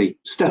possibility.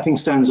 Stepping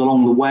stones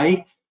along the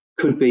way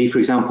could be, for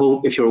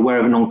example, if you're aware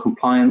of a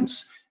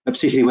non-compliance,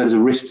 particularly where there's a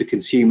risk to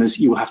consumers,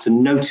 you will have to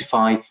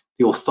notify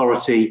the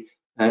authority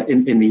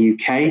in the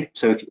UK.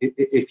 So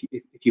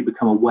if you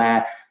become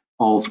aware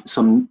of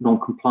some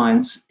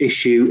non-compliance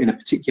issue in a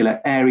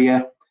particular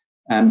area,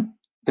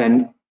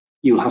 then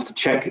you'll have to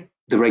check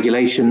the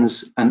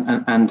regulations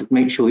and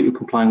make sure that you're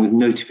complying with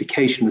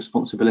notification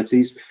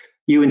responsibilities.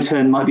 You in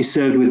turn might be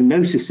served with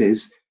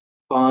notices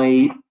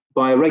by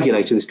a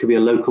regulator. This could be a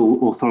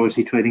local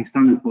authority trading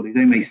standards body.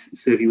 They may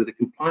serve you with a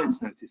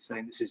compliance notice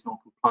saying this is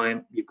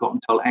non-compliant, you've got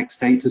until X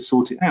date to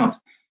sort it out.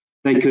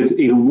 They could,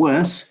 even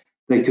worse,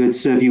 they could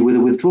serve you with a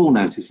withdrawal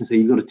notice and say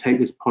you've got to take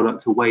this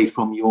product away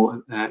from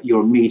your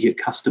immediate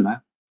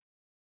customer.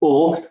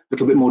 Or a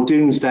little bit more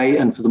doomsday,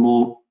 and for the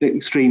more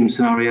extreme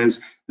scenarios,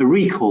 a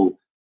recall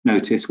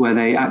notice where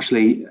they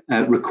actually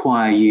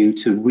require you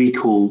to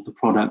recall the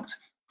product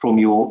from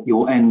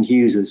your end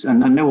users. And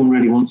no one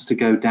really wants to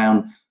go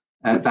down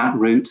that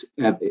route.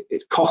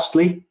 It's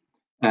costly.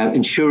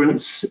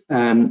 Insurance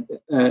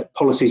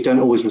policies don't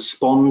always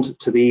respond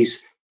to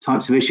these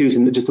types of issues.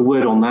 And just a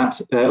word on that,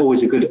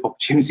 always a good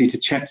opportunity to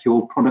check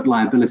your product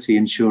liability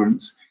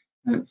insurance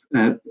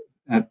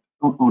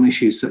on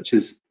issues such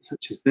as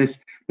this,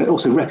 but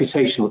also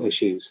reputational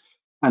issues.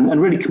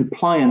 And really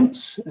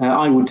compliance,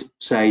 I would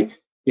say,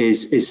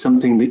 is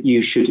something that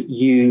you should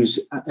use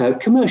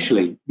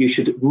commercially. You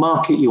should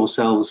market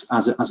yourselves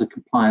as a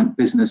compliant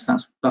business.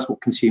 That's what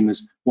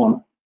consumers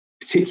want,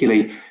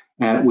 particularly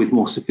with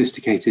more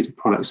sophisticated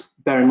products.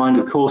 Bear in mind,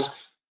 of course,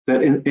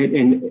 that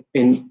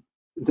in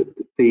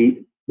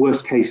the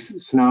worst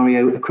case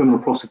scenario, a criminal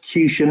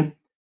prosecution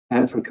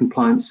for a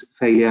compliance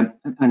failure,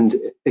 and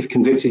if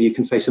convicted, you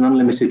can face an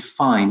unlimited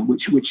fine,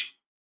 which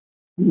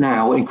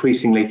now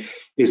increasingly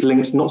is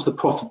linked not to the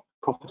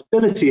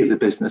profitability of the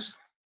business,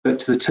 but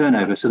to the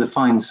turnover. So the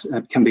fines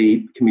can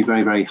be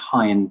very, very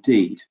high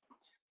indeed.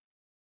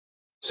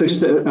 So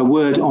just a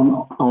word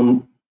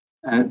on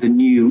the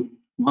new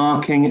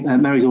marking.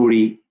 Mary's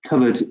already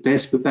covered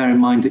this, but bear in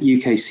mind that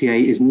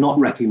UKCA is not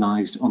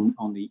recognised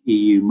on the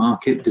EU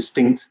market,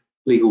 distinct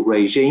legal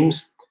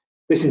regimes.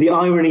 This is the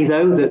irony,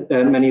 though, that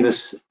many of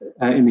us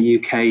in the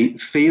UK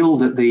feel,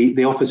 that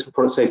the Office for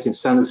Product Safety and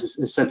Standards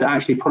has said that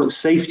actually product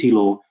safety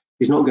law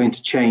is not going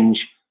to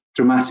change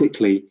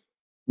dramatically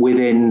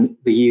within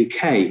the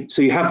UK.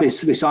 So you have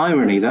this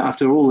irony that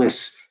after all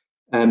this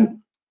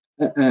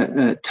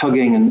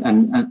tugging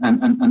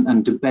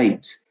and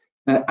debate,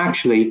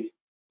 actually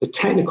the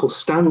technical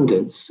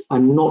standards are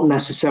not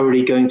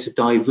necessarily going to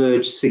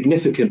diverge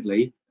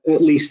significantly,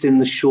 at least in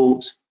the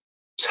short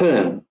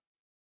term.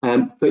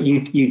 But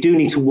you do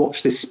need to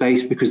watch this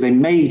space, because they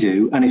may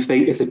do, and if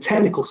the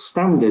technical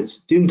standards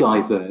do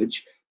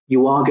diverge,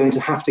 you are going to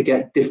have to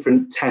get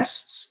different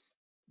tests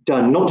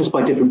done, not just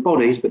by different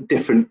bodies, but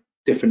different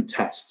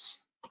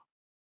tests.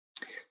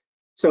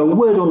 So a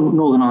word on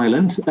Northern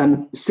Ireland.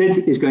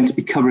 Sid is going to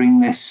be covering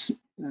this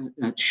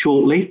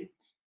shortly,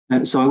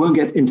 so I won't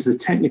get into the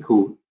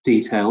technical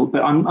detail,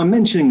 but I'm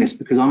mentioning this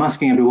because I'm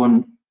asking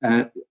everyone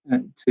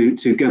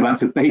to go back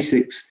to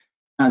basics,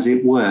 as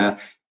it were.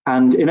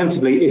 And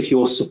inevitably, if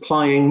you're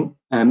supplying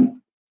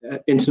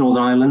into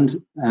Northern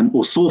Ireland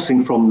or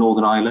sourcing from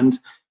Northern Ireland,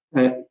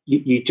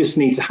 you just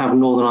need to have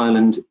Northern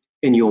Ireland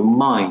in your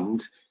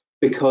mind,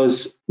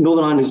 because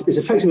Northern Ireland is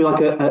effectively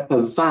like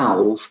a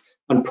valve,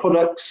 and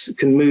products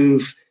can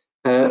move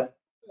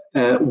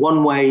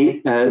one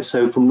way,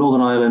 so from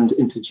Northern Ireland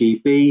into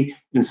GB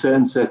in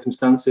certain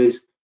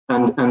circumstances,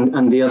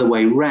 and the other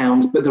way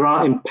round, but there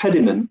are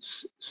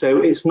impediments,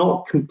 so it's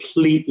not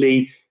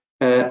completely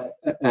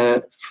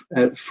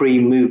free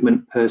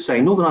movement per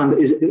se. Northern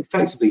Ireland is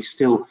effectively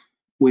still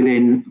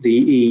within the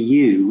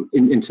EU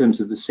in terms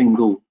of the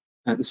single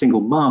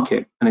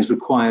market, and is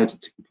required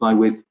to comply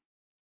with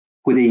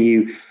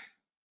EU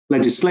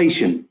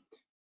legislation.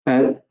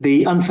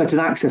 The unfettered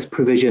access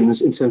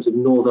provisions in terms of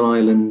Northern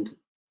Ireland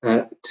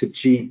to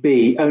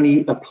GB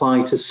only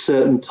apply to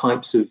certain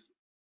types of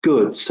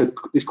goods. So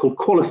it's called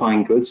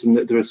qualifying goods, and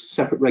that there are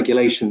separate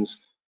regulations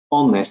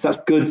on this. That's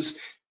goods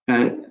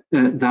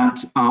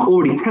that are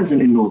already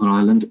present in Northern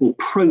Ireland or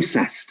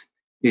processed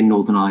in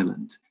Northern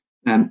Ireland.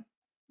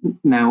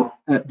 Now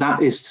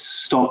that is to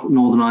stop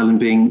Northern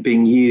Ireland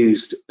being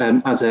used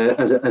as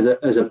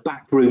a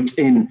back route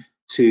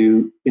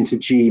into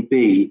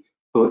GB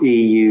for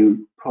EU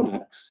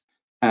products.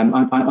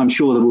 I'm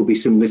sure there will be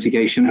some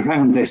litigation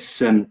around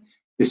this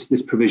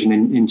this provision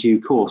in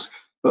due course.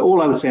 But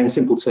all I would say in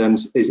simple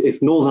terms is,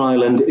 if Northern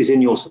Ireland is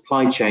in your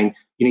supply chain,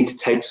 you need to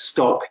take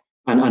stock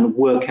and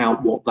work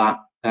out what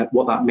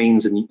that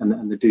means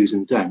and the do's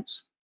and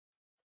don'ts.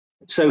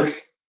 So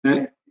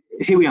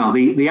here we are,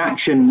 the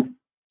action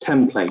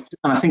template,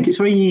 and I think it's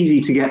very easy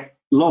to get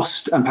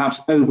lost and perhaps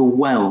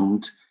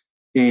overwhelmed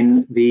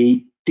in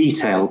the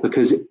detail,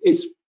 because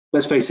it's,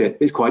 let's face it,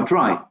 it's quite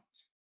dry.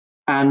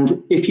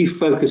 And if you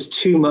focus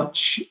too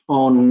much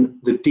on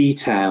the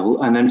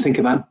detail and then think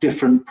about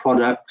different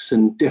products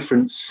and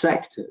different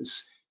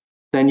sectors,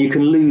 then you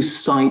can lose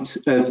sight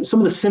of some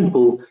of the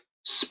simple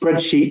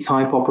spreadsheet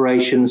type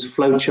operations,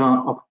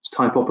 flowchart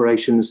type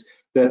operations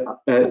that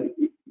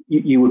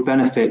you would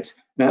benefit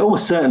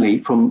almost certainly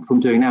from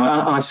doing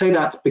now. And I say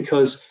that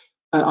because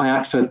I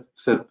act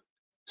for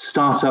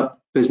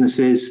startup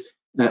businesses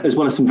as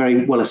well as some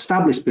very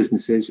well-established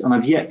businesses, and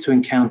I've yet to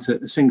encounter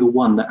a single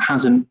one that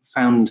hasn't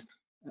found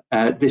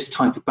this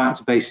type of back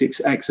to basics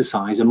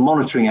exercise, a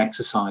monitoring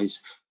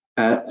exercise,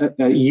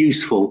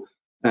 useful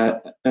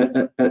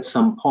at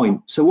some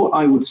point. So what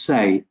I would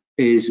say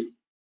is,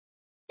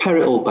 pare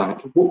it all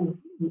back.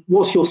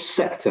 What's your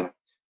sector?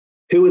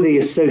 Who are the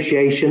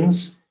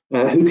associations?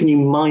 Who can you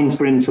mine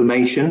for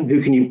information?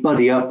 Who can you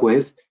buddy up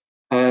with?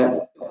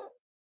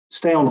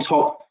 Stay on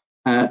top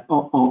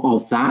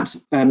of that.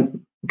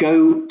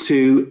 Go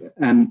to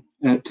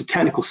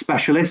technical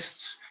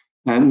specialists,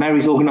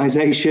 Mary's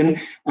organisation,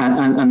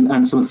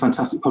 and some of the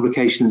fantastic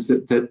publications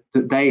that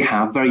they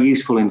have, very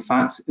useful in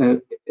fact,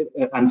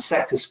 and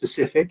sector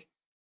specific,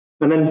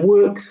 and then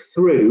work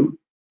through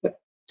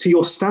to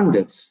your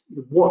standards.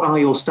 What are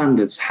your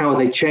standards? How are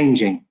they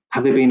changing?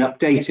 Have they been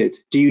updated?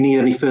 Do you need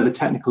any further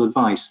technical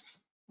advice?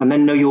 And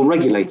then know your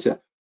regulator.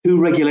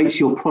 Who regulates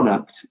your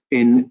product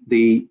in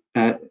the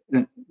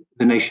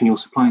nation you're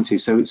supplying to?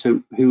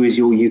 So who is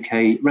your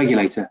UK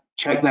regulator?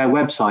 Check their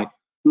website,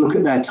 look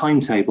at their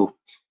timetable.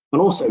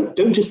 And also,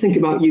 don't just think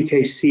about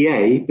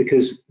UKCA,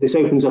 because this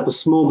opens up a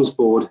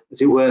smorgasbord,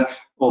 as it were,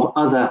 of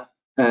other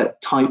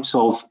types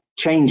of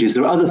changes.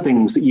 There are other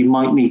things that you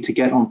might need to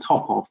get on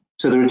top of.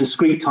 So there are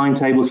discrete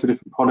timetables for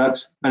different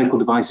products. Medical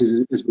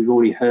devices, as we've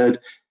already heard,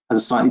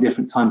 has a slightly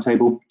different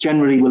timetable.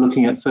 Generally, we're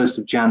looking at 1st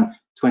of Jan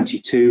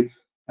 22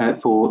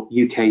 for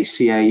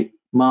UKCA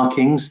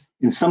markings.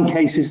 In some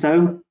cases,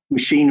 though,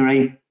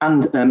 machinery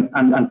and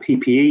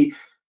PPE,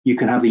 you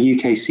can have the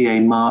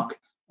UKCA mark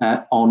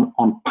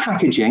on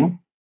packaging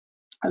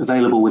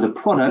available with a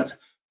product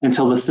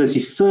until the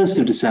 31st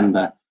of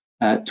December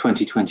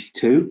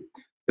 2022.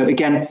 But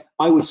again,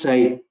 I would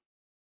say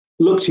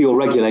look to your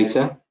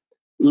regulator,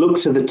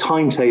 look to the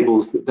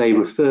timetables that they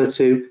refer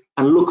to,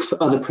 and look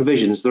for other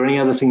provisions. Are there any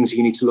other things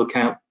you need to look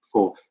out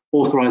for?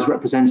 Authorised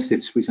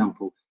representatives, for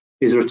example.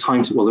 Is there a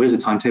timetable? Well, there is a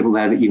timetable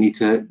there that you need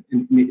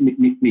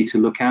to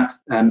look at,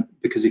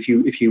 because if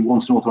you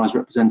want an authorised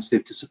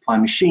representative to supply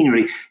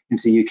machinery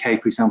into the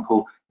UK, for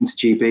example, into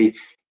GB,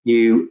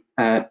 you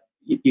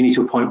need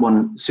to appoint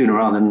one sooner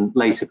rather than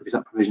later, because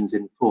that provision is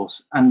in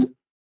force. And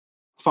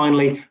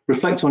finally,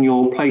 reflect on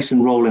your place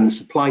and role in the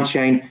supply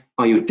chain.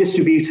 Are you a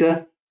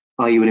distributor?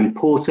 Are you an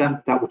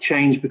importer? That will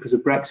change because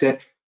of Brexit.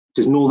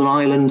 Does Northern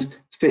Ireland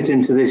fit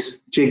into this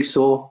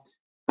jigsaw?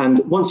 And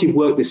once you've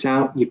worked this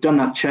out, you've done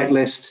that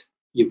checklist,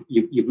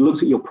 you've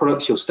looked at your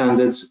products, your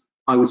standards,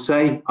 I would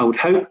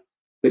hope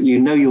that you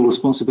know your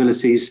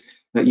responsibilities,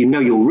 that you know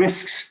your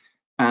risks,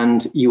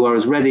 and you are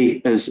as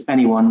ready as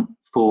anyone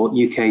for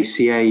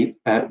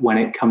UKCA when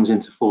it comes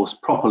into force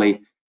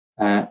properly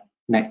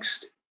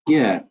next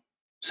year.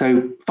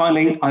 So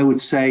finally, I would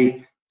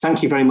say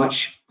thank you very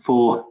much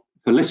for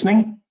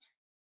listening,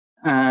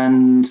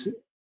 and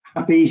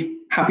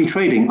happy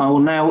trading. I will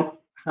now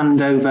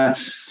hand over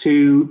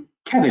to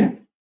Kevin.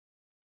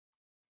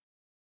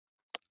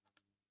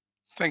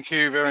 Thank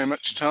you very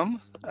much,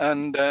 Tom,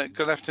 and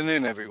good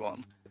afternoon,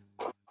 everyone.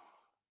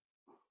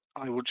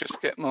 I will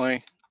just get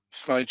my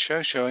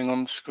slideshow showing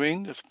on the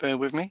screen, just bear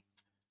with me.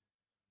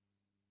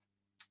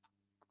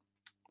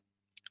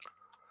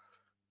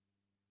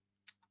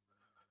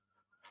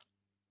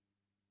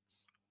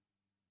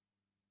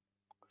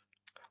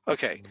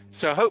 Okay,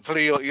 so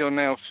hopefully you're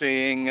now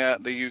seeing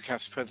the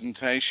UKAS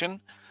presentation.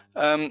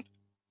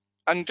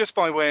 And just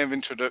by way of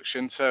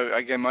introduction, so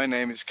again, my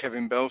name is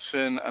Kevin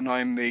Belson, and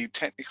I'm the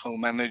technical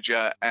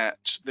manager at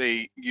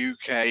the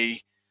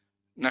UK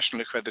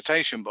National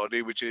Accreditation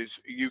Body, which is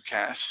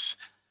UKAS.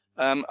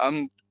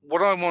 And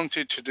what I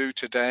wanted to do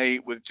today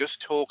was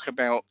just talk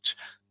about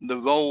the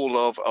role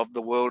of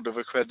the world of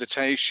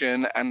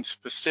accreditation, and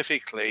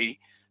specifically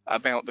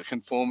about the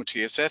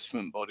conformity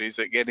assessment bodies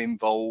that get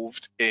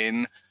involved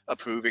in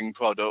approving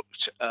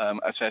product,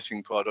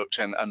 assessing product,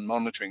 and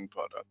monitoring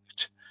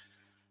product.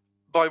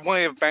 By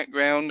way of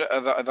background,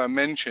 as I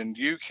mentioned,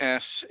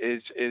 UKAS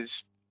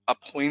is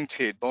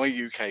appointed by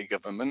UK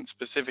government,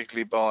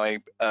 specifically by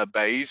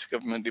BEIS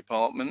government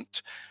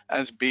department,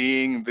 as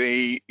being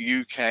the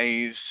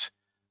UK's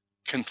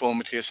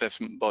conformity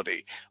assessment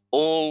body.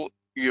 All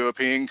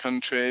European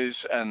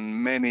countries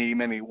and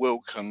many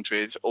world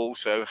countries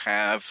also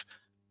have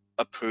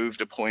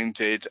approved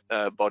appointed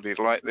bodies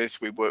like this.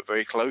 We work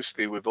very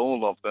closely with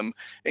all of them,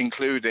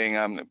 including,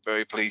 I'm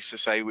very pleased to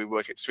say, we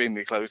work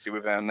extremely closely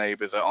with our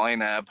neighbours at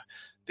INAB,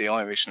 the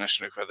Irish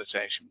National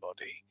Accreditation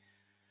Body.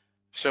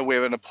 So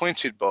we're an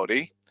appointed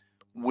body.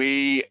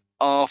 We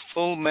are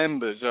full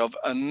members of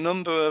a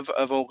number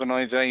of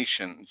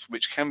organisations,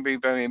 which can be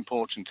very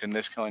important in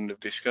this kind of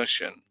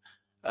discussion.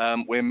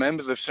 We're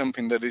members of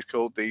something that is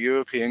called the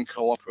European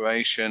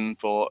Cooperation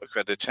for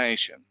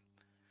Accreditation,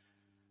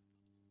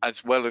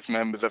 as well as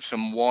members of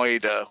some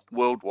wider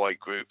worldwide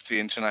groups, the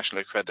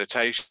International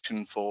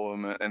Accreditation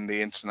Forum and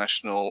the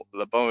International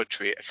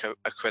Laboratory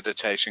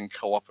Accreditation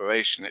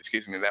Cooperation.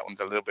 Excuse me, that one's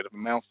a little bit of a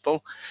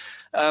mouthful.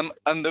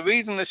 And the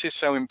reason this is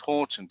so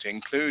important,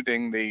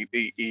 including the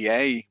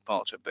EA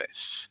part of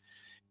this,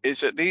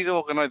 is that these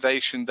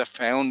organizations are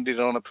founded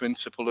on a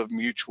principle of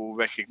mutual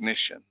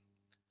recognition,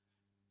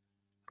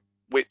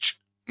 which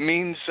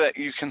means that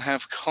you can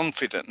have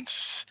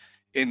confidence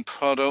in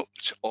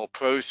product or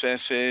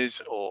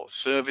processes or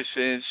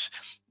services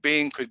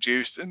being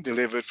produced and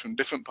delivered from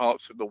different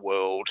parts of the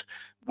world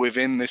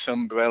within this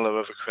umbrella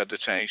of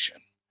accreditation.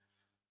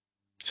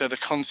 So the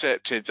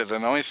concept is that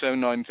an ISO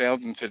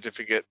 9000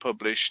 certificate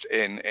published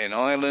in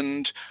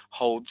Ireland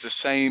holds the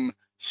same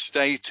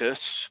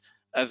status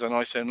as an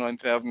ISO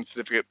 9000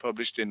 certificate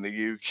published in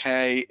the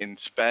UK, in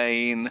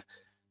Spain,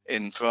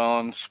 in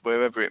France,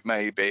 wherever it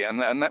may be.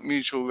 And that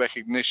mutual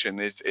recognition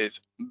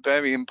is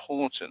very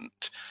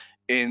important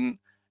in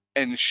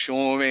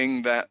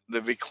ensuring that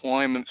the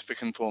requirements for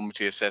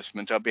conformity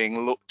assessment are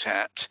being looked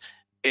at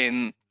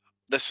in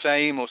the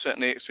same or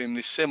certainly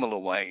extremely similar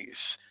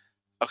ways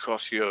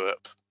across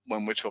Europe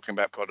when we're talking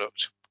about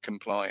product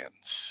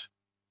compliance.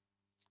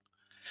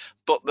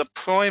 But the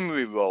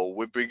primary role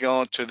with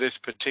regard to this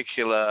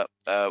particular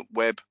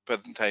web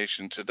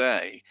presentation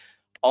today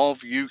of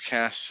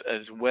UKAS,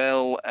 as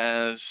well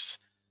as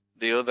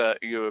the other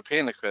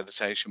European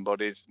accreditation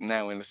bodies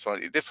now in a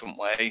slightly different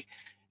way,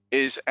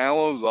 is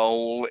our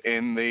role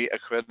in the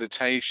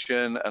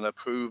accreditation and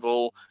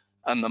approval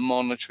and the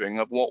monitoring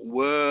of what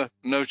were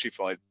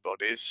notified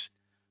bodies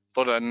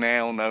but are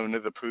now known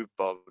as approved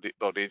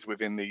bodies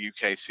within the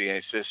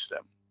UKCA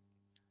system.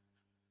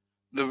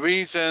 The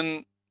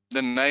reason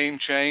the name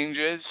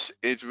changes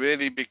is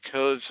really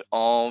because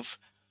of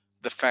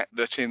the fact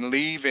that in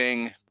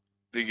leaving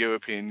the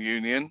European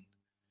Union,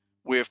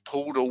 we have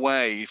pulled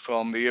away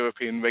from the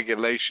European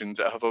regulations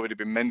that have already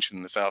been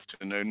mentioned this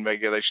afternoon,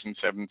 Regulation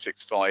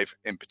 765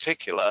 in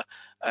particular,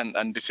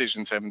 and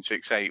Decision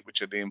 768,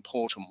 which are the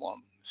important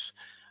ones.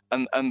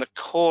 And the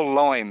core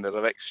line that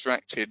I've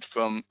extracted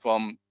from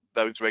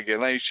those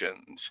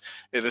regulations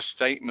is a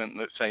statement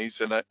that says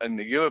that in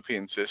the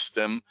European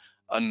system,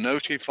 a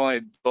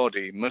notified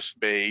body must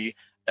be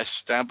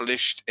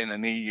established in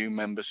an EU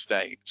member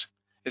state.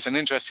 It's an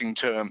interesting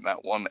term, that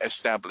one,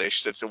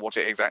 established, as to what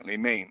it exactly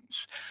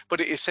means.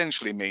 But it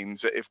essentially means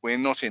that if we're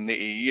not in the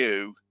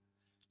EU,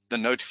 the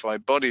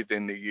notified bodies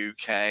in the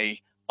UK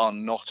are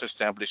not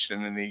established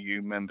in an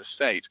EU member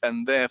state,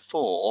 and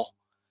therefore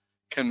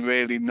can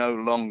really no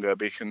longer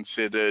be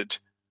considered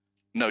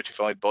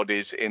notified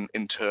bodies in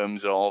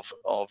terms of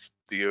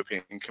the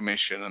European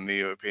Commission and the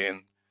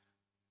European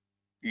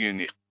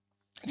Union.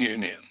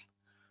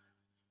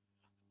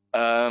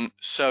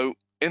 So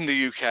in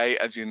the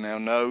UK, as you now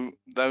know,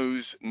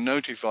 those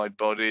notified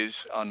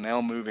bodies are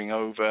now moving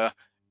over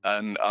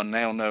and are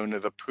now known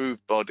as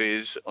approved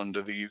bodies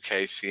under the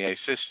UKCA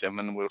system,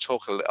 and I'll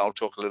talk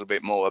a little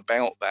bit more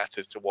about that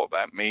as to what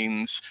that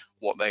means,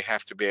 what they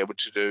have to be able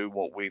to do,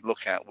 what we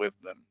look at with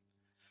them.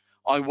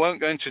 I won't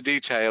go into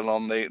detail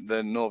on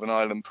the Northern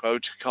Ireland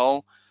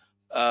Protocol.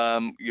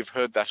 You've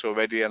heard that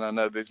already, and I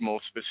know there's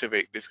more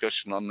specific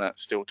discussion on that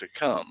still to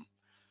come.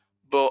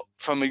 But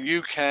from a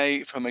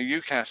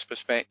UKAS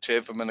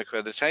perspective, from an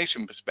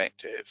accreditation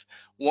perspective,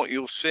 what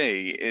you'll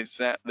see is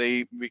that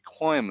the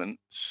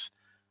requirements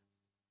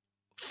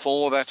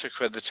for that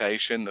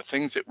accreditation, the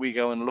things that we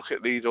go and look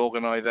at these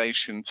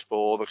organisations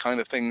for, the kind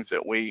of things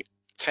that we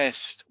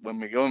test when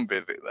we go and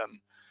visit them,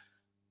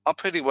 are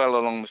pretty well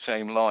along the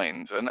same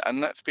lines.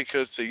 And that's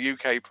because the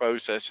UK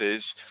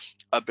processes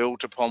are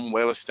built upon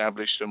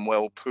well-established and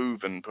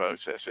well-proven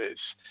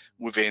processes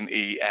within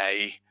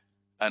EA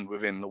and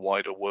within the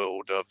wider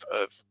world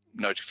of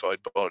notified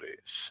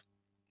bodies.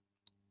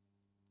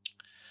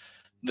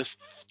 The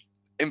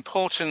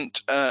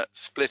important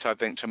split, I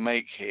think, to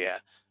make here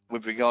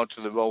with regard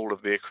to the role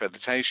of the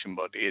accreditation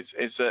body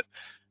is that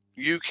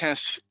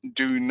UKAS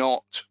do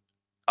not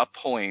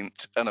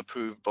appoint an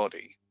approved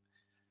body.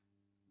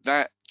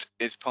 That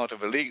is part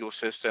of a legal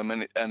system,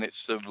 and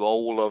it's the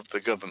role of the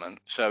government.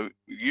 So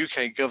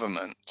UK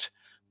government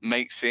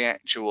makes the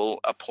actual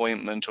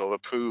appointment or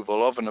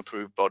approval of an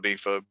approved body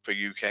for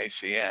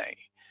UKCA.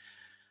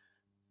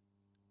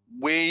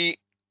 We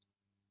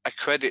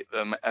accredit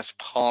them as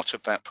part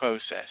of that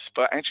process,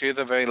 but actually it's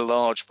a very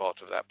large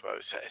part of that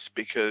process,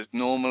 because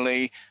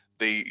normally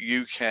the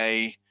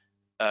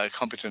UK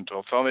competent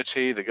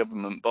authority, the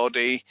government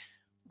body,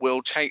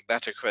 will take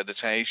that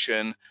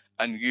accreditation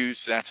and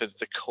use that as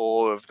the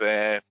core of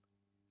their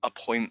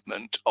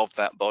appointment of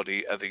that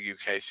body as a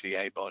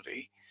UKCA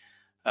body.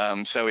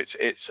 So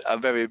it's a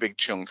very big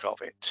chunk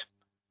of it.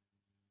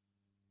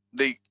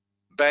 The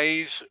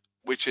BAYS,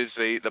 which is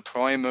the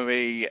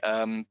primary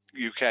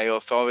UK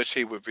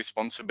authority with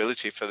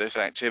responsibility for this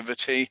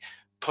activity,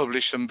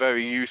 publish some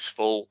very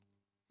useful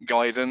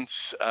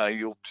guidance.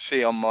 You'll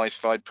see on my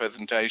slide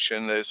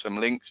presentation, there's some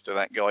links to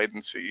that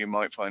guidance that you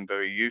might find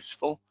very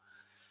useful.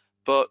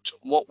 But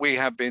what we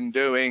have been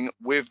doing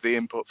with the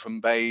input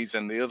from BAYS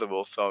and the other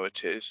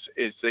authorities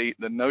is the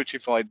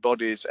notified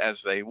bodies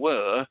as they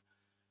were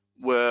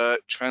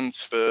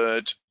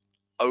transferred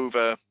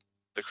over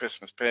the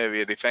Christmas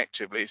period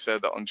effectively, so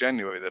that on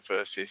January the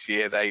 1st this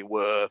year they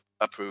were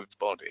approved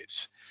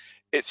bodies.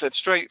 It's a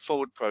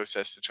straightforward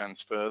process to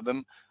transfer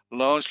them,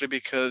 largely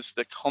because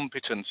the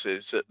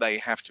competencies that they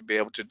have to be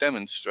able to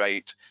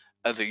demonstrate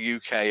as a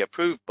UK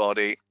approved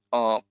body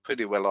are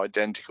pretty well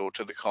identical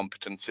to the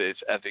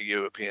competencies as a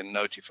European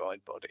notified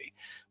body.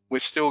 We're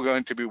still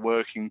going to be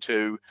working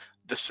to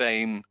the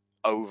same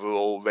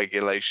overall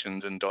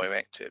regulations and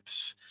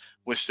directives.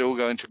 We're still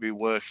going to be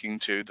working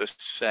to the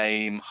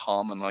same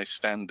harmonized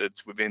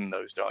standards within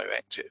those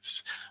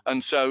directives.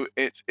 And so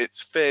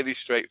it's fairly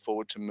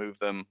straightforward to move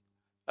them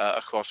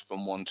across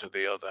from one to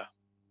the other.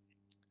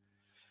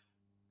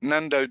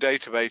 NANDO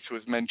database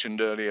was mentioned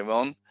earlier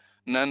on.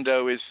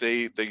 NANDO is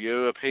the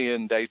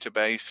European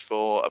database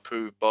for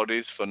approved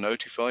bodies, for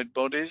notified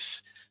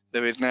bodies.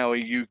 There is now a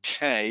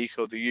UK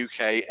called the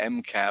UK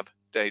MCAB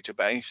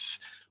database,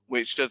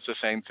 which does the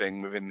same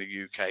thing within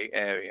the UK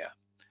area.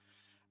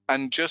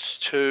 And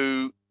just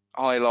to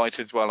highlight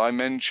as well, I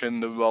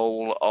mentioned the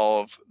role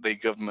of the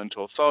government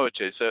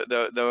authorities.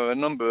 There are a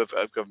number of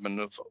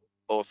government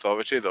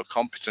authorities or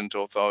competent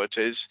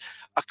authorities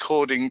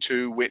according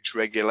to which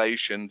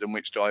regulations and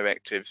which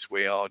directives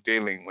we are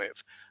dealing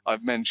with.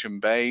 I've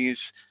mentioned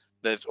BAYS.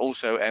 There's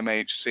also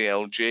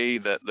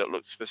MHCLG that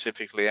looks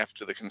specifically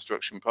after the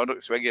construction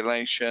products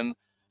regulation,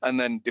 and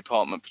then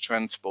Department for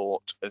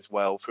Transport as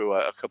well, through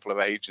a couple of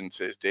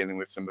agencies dealing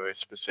with some very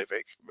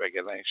specific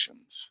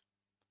regulations.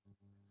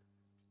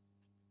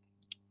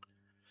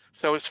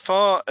 So as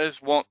far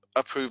as what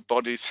approved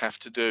bodies have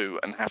to do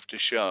and have to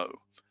show,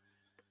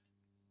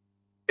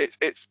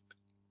 it's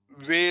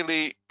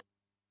really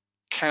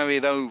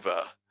carried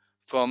over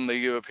from the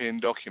European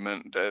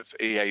document that's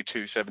EA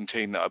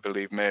 217 that I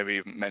believe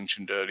Mary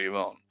mentioned earlier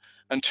on.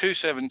 And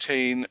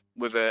 217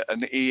 with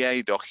an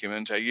EA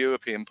document, a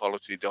European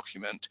policy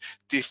document,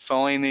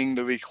 defining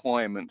the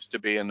requirements to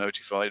be a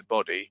notified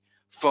body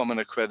from an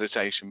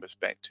accreditation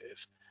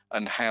perspective,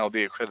 and how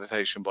the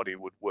accreditation body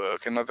would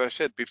work. And as I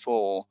said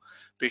before,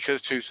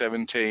 because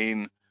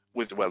 217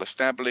 was well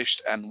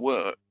established and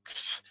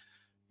works,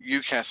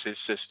 UKAS's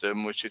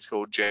system, which is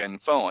called Gen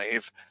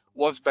 5,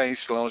 was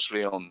based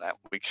largely on that.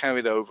 We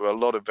carried over a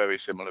lot of very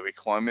similar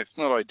requirements,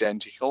 not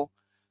identical,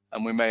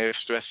 and we may have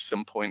stressed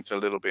some points a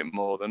little bit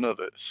more than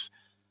others,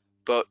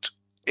 but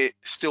it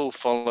still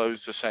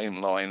follows the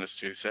same line as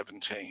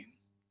 217.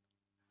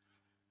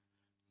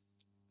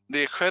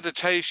 The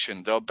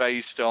accreditations are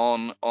based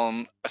on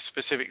a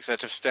specific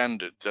set of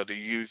standards that are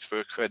used for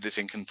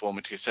accrediting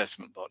conformity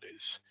assessment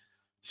bodies.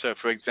 So,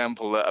 for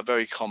example, a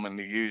very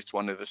commonly used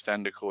one is a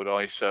standard called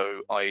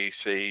ISO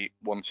IEC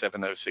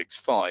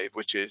 17065,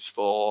 which is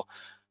for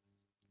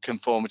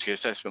conformity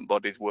assessment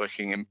bodies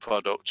working in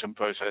product and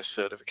process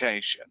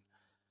certification.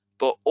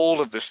 But all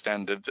of the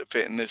standards that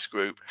fit in this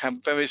group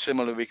have very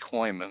similar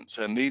requirements,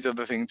 and these are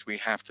the things we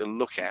have to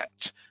look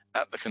at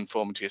the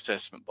conformity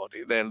assessment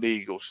body: their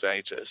legal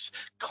status.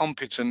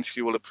 Competence,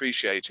 you will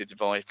appreciate, is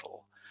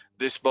vital.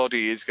 This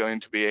body is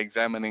going to be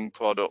examining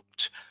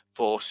product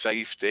for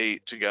safety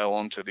to go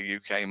onto the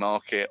UK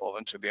market or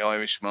onto the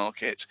Irish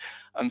market,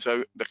 and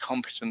so the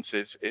competence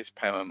is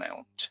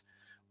paramount.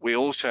 We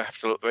also have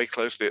to look very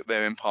closely at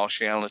their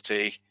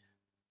impartiality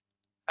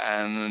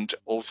and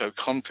also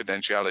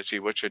confidentiality,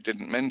 which I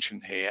didn't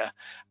mention here,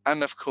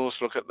 and of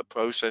course look at the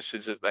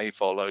processes that they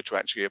follow to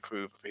actually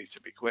approve a piece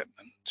of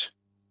equipment.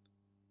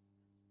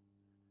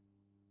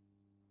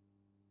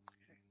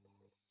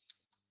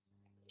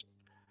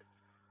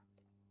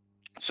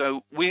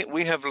 So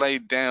we have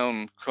laid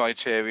down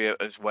criteria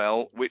as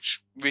well,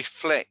 which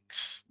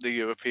reflects the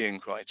European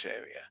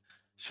criteria.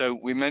 So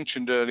we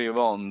mentioned earlier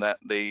on that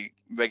the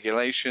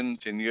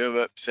regulations in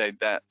Europe said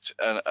that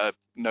a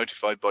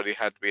notified body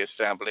had to be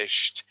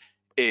established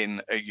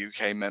in a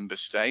UK member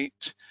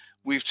state.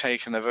 We've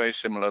taken a very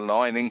similar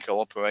line in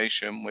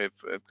cooperation with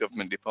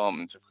government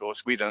departments. Of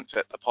course, we don't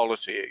set the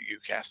policy at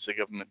UKAS, the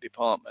government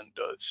department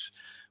does.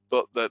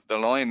 But the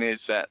line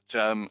is that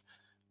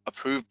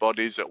approved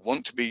bodies that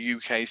want to be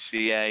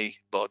UKCA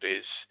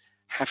bodies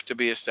have to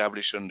be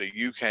established under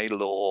UK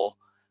law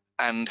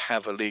and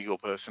have a legal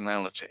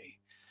personality.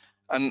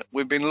 And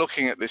we've been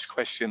looking at this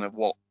question of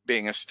what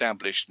being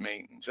established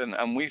means,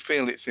 and we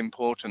feel it's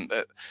important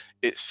that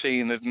it's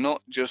seen as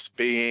not just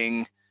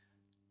being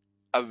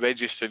a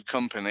registered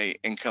company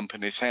in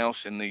Companies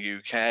House in the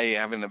UK,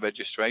 having a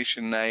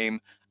registration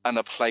name and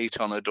a plate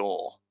on a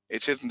door.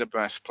 It isn't a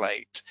brass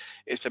plate.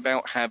 It's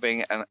about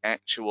having an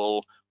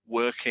actual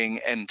working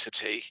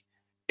entity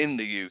in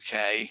the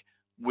UK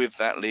with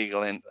that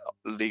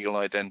legal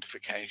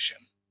identification.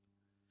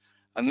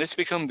 And this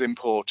becomes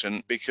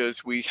important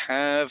because we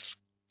have,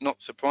 not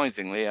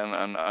surprisingly, and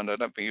I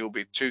don't think you'll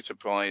be too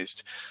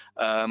surprised,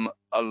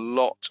 a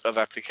lot of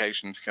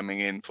applications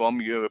coming in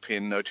from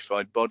European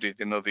notified bodies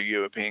in other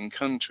European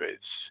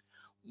countries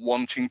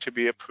wanting to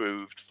be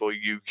approved for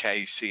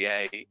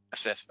UKCA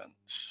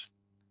assessments.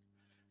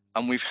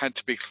 And we've had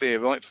to be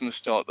clear right from the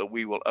start that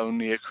we will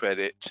only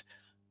accredit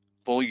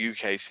for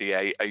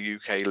UKCA a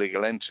UK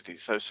legal entity.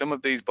 So some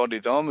of these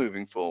bodies are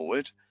moving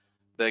forward.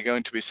 They're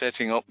going to be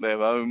setting up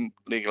their own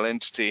legal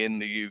entity in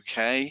the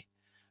UK,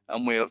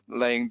 and we're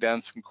laying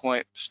down some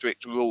quite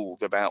strict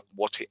rules about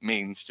what it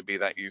means to be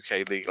that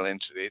UK legal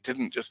entity. It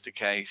isn't just a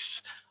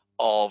case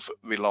of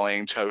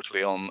relying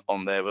totally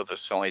on their other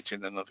site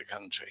in another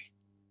country.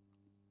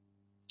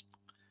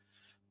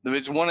 There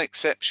is one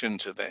exception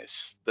to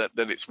this that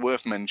it's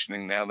worth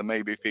mentioning now. There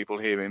may be people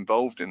here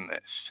involved in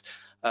this,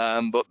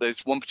 but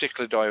there's one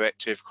particular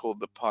directive called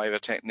the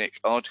Pyrotechnic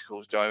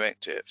Articles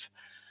Directive.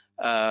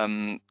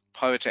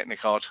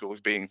 Pyrotechnic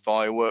articles being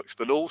fireworks,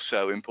 but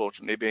also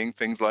importantly being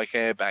things like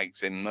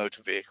airbags in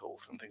motor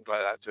vehicles and things like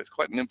that. So it's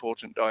quite an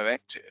important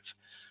directive.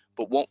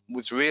 But what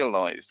was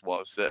realised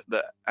was that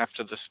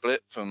after the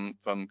split from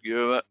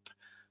Europe,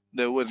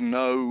 there was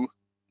no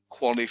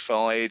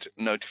qualified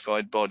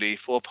notified body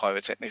for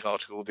pyrotechnic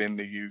articles in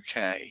the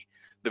UK.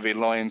 The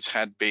reliance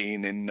had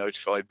been in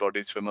notified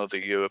bodies from other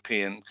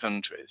European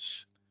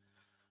countries.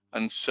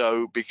 And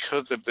so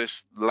because of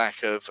this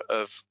lack of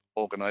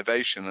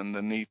organisation and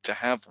the need to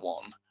have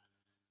one,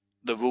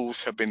 the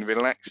rules have been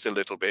relaxed a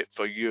little bit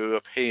for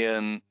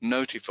European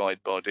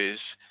notified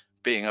bodies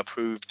being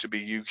approved to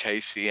be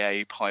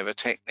UKCA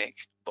pyrotechnic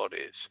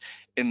bodies,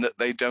 in that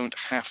they don't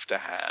have to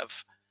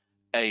have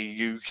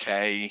a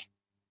UK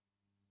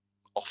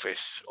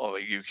office or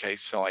a UK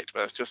site,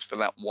 but that's just for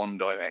that one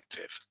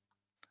directive.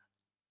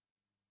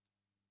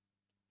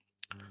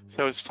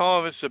 So as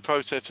far as the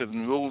process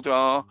and rules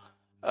are,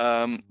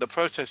 the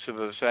process is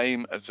the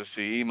same as the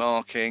CE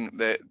marking.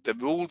 The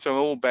rules are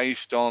all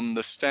based on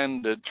the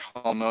standards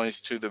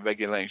harmonized to the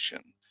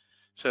regulation.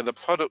 So the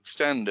product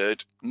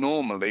standard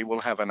normally will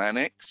have an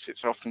annex.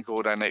 It's often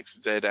called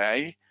Annex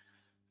ZA.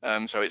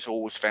 So it's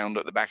always found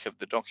at the back of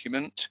the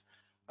document.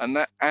 And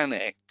that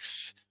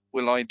annex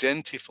will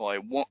identify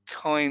what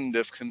kind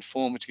of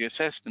conformity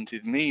assessment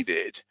is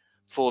needed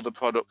for the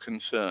product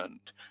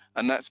concerned.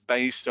 And that's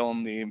based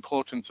on the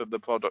importance of the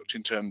product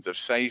in terms of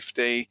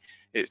safety.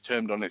 It's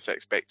termed on its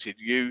expected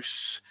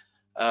use,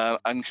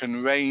 and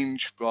can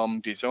range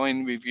from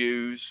design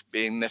reviews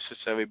being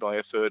necessary by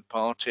a third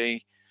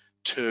party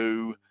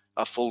to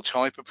a full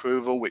type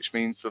approval, which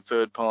means the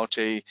third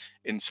party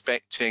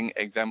inspecting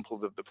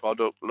examples of the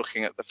product,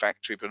 looking at the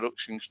factory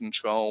production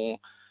control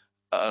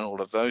and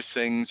all of those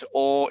things,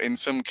 or in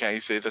some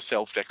cases a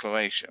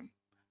self-declaration.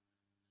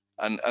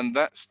 And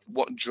that's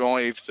what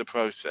drives the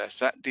process.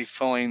 That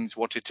defines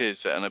what it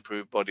is that an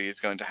approved body is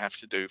going to have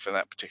to do for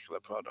that particular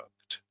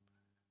product.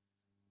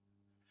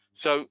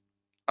 So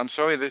I'm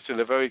sorry, this is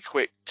a very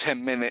quick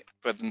 10-minute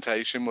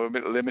presentation. We're a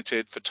bit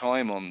limited for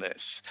time on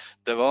this.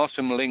 There are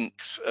some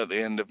links at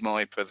the end of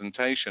my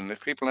presentation.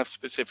 If people have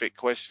specific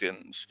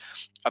questions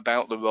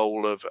about the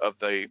role of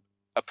the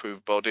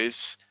approved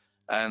bodies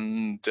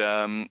and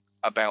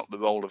about the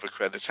role of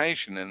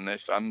accreditation in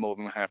this, I'm more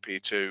than happy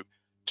to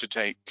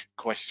take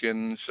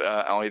questions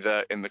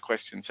either in the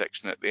question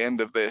section at the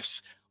end of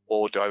this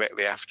or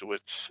directly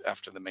afterwards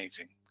after the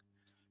meeting.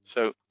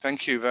 So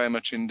thank you very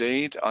much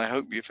indeed. I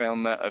hope you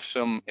found that of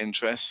some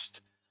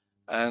interest,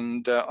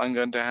 and I'm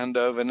going to hand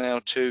over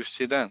now to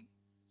Sidan.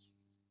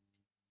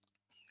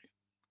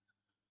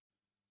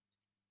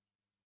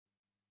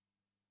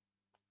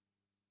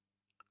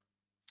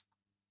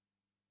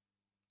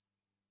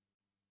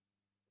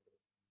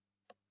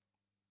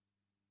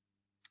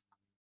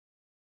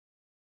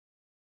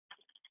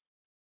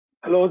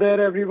 Hello there,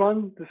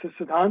 everyone. This is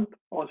Siddhant,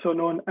 also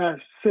known as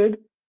Sid.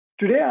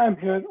 Today, I'm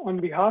here on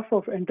behalf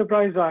of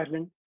Enterprise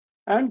Ireland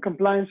and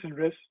Compliance and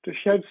Risk to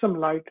shed some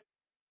light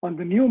on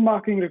the new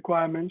marking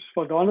requirements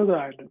for the Northern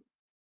Ireland.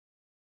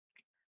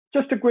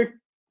 Just a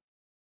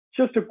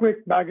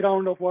quick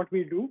background of what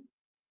we do.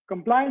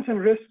 Compliance and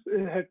Risk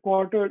is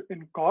headquartered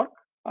in Cork,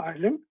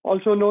 Ireland,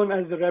 also known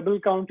as the Rebel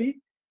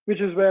County,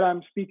 which is where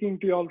I'm speaking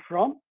to you all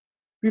from.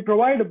 We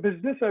provide a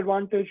business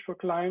advantage for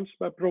clients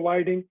by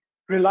providing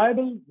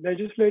reliable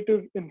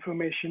legislative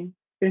information,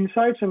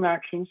 insights, and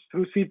actions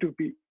through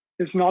C2P,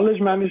 its knowledge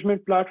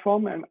management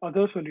platform, and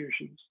other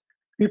solutions.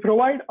 We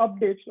provide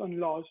updates on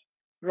laws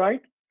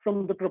right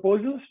from the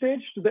proposal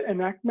stage to the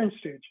enactment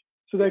stage,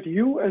 so that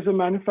you as a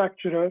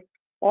manufacturer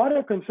or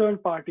a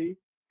concerned party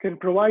can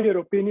provide your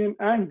opinion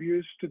and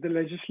views to the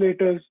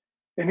legislators,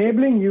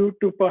 enabling you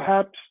to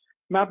perhaps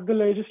map the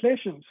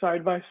legislation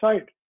side by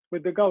side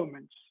with the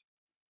governments.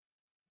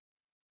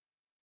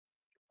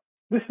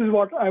 This is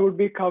what I would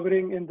be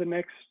covering in the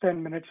next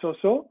 10 minutes or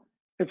so.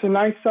 It's a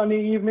nice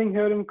sunny evening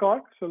here in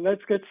Cork, so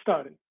let's get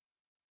started.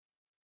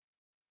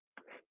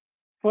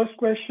 First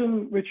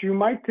question which you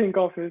might think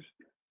of is,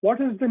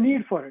 what is the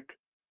need for it?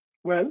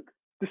 Well,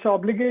 this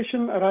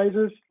obligation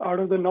arises out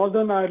of the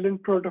Northern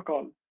Ireland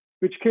Protocol,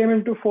 which came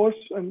into force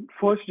on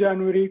 1st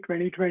January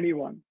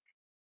 2021.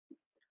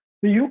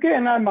 The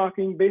UKNI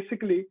marking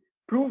basically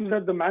proves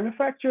that the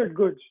manufactured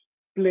goods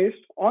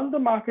placed on the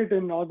market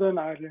in Northern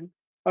Ireland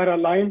are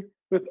aligned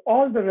with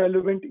all the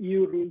relevant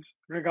EU rules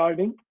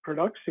regarding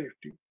product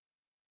safety.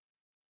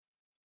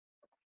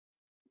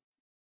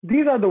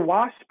 These are the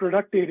vast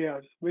product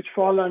areas which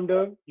fall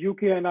under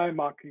UKNI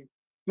marking.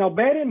 Now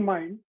bear in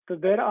mind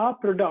that there are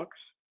products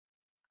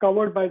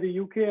covered by the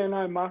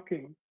UKNI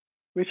marking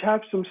which have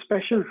some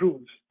special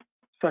rules,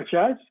 such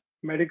as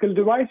medical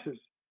devices,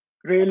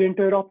 rail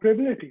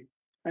interoperability,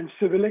 and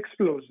civil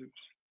explosives.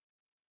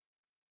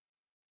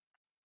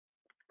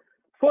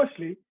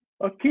 Firstly,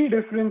 a key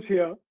difference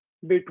here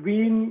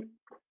between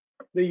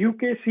the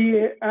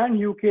UKCA and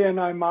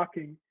UKNI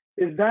marking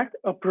is that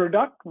a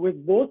product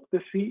with both the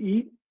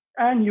CE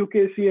and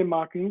UKCA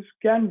markings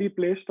can be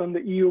placed on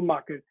the EU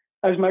market,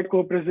 as my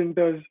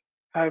co-presenters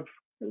have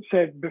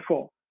said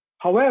before.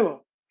 However,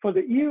 for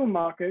the EU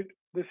market,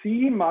 the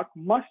CE mark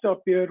must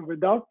appear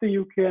without the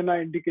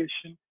UKNI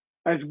indication,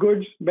 as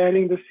goods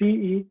bearing the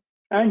CE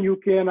and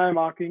UKNI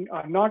marking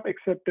are not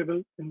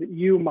acceptable in the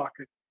EU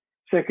market.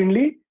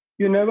 Secondly,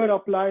 you never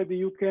apply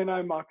the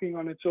UKNI marking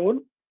on its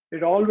own.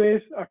 It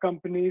always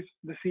accompanies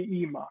the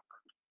CE mark.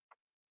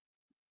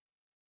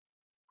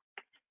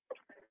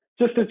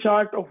 Just a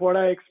chart of what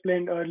I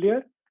explained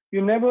earlier.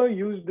 You never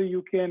use the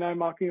UKNI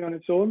marking on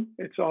its own.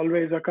 It's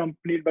always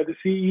accompanied by the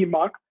CE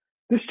mark.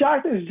 This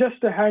chart is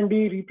just a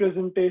handy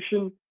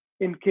representation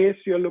in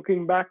case you're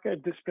looking back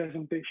at this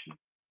presentation.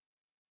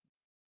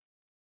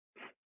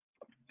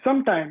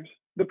 Sometimes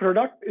the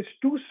product is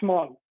too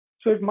small,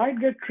 so it might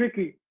get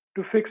tricky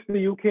to fix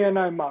the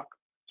UKNI mark.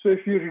 So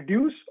if you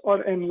reduce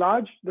or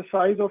enlarge the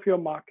size of your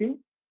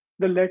marking,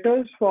 the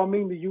letters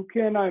forming the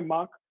UKNI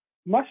mark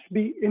must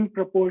be in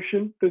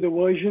proportion to the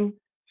version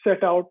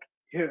set out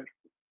here.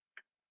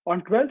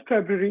 On 12th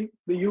February,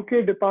 the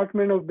UK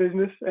Department of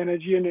Business,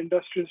 Energy and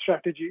Industrial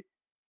Strategy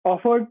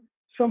offered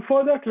some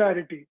further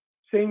clarity,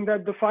 saying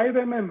that the 5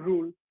 mm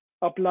rule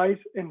applies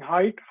in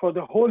height for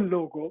the whole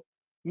logo,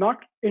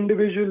 not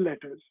individual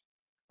letters,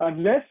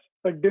 unless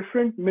a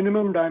different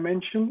minimum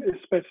dimension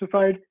is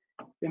specified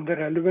in the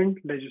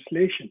relevant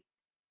legislation.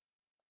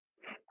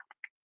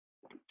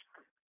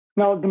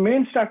 Now, the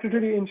main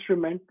statutory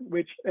instrument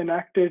which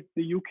enacted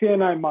the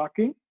UKNI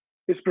marking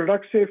is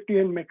Product Safety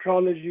and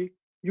Metrology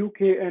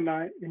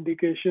UKNI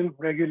Indication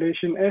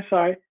Regulation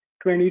SI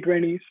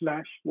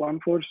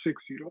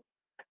 2020/1460.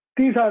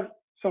 These are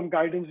some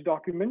guidance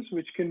documents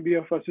which can be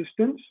of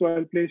assistance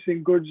while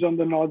placing goods on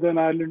the Northern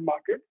Ireland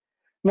market.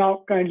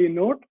 Now, kindly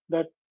note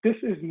that this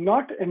is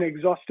not an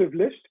exhaustive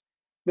list.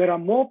 There are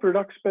more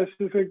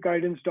product-specific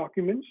guidance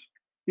documents.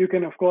 You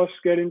can, of course,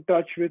 get in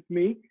touch with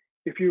me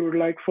if you would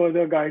like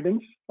further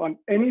guidance on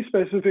any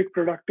specific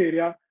product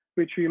area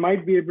which we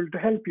might be able to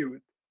help you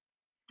with.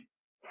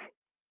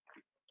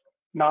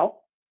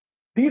 Now,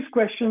 these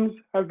questions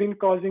have been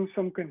causing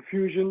some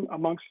confusion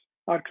amongst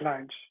our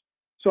clients.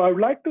 So I would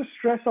like to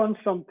stress on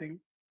something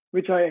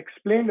which I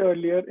explained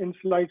earlier in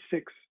slide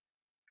 6.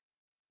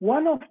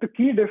 One of the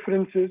key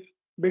differences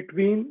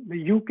between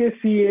the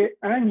UKCA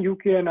and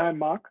UKNI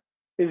mark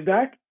is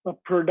that a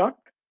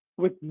product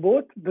with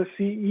both the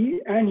CE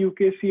and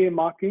UKCA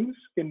markings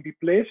can be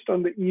placed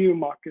on the EU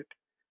market.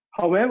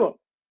 However,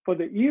 for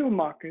the EU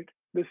market,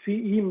 the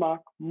CE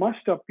mark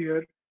must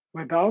appear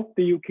without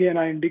the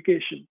UKNI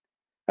indication,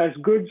 as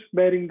goods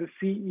bearing the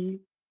CE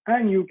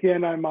and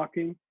UKNI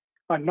marking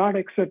are not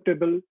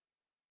acceptable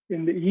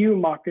in the EU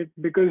market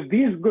because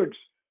these goods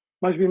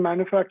must be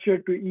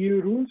manufactured to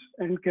EU rules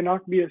and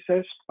cannot be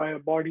assessed by a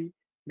body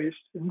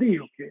based in the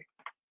UK.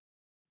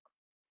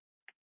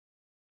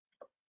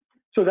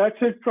 So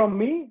that's it from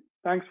me.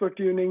 Thanks for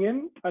tuning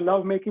in. I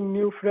love making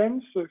new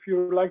friends. So if you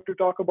would like to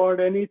talk about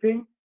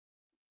anything,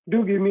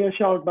 do give me a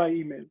shout by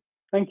email.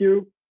 Thank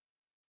you.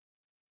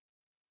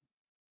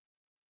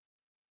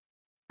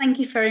 Thank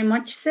you very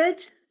much,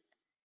 Sid.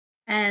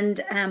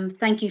 And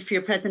thank you for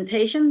your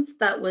presentations.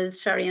 That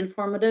was very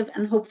informative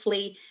and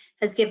hopefully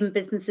has given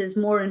businesses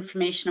more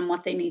information on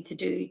what they need to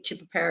do to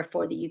prepare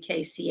for the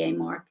UKCA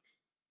mark.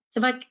 So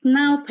if I can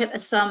now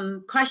put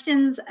some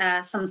questions,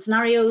 some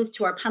scenarios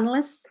to our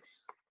panelists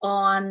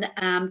on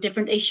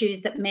different issues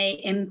that may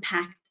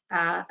impact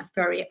a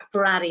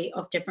variety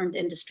of different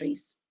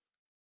industries.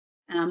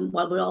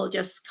 While we all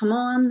just come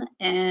on.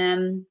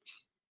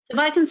 So if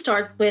I can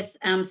start with,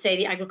 say,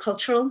 the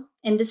agricultural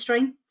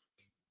industry.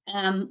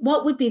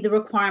 What would be the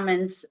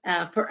requirements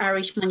for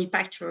Irish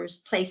manufacturers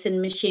placing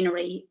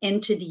machinery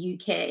into the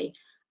UK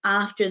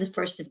after the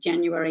 1st of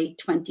January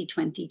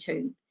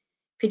 2022?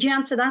 Could you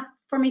answer that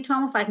for me,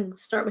 Tom, if I can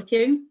start with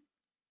you?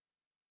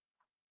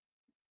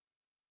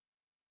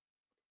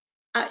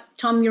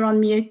 Tom, you're on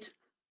mute.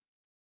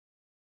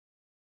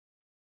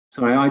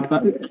 Sorry,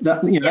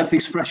 that's the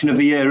expression of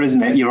the year,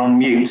 isn't it? You're on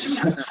mute.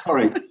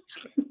 Sorry.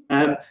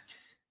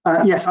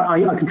 Yes,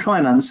 I can try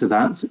and answer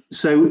that.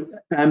 So,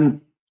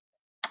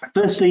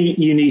 firstly,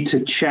 you need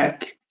to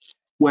check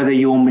whether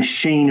your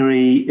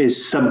machinery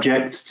is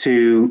subject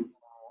to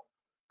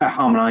a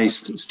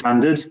harmonised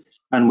standard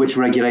and which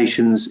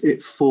regulations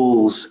it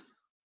falls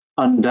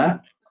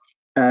under.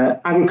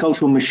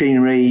 Agricultural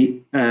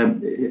machinery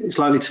is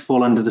likely to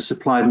fall under the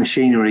Supply of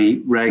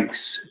Machinery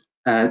Regs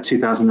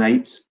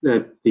 2008,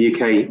 the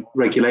UK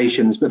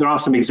regulations, but there are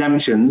some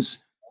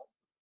exemptions.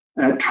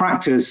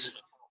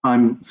 Tractors,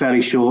 I'm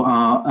fairly sure,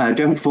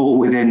 don't fall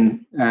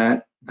within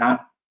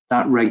that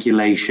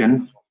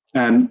regulation.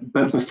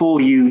 But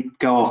before you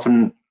go off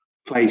and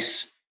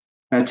place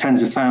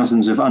tens of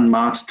thousands of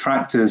unmarked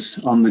tractors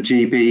on the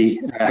GB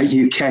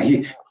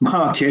UK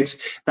market,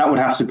 that would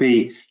have to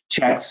be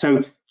checked.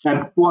 So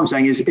what I'm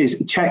saying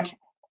is check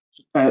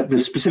the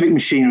specific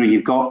machinery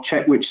you've got,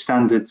 check which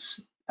standards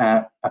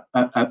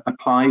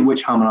apply,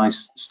 which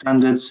harmonised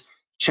standards,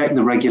 check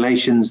the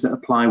regulations that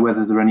apply,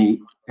 whether there are any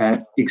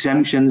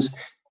exemptions.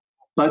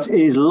 But it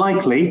is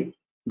likely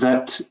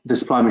that the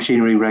supply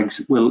machinery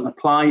regs will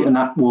apply, and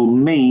that will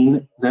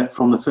mean that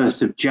from the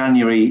 1st of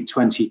January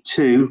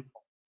 22,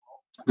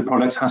 the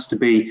product has to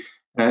be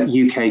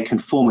UK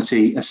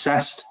conformity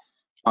assessed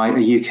by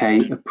a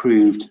UK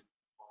approved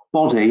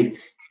body,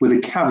 with a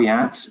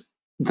caveat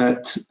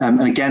that,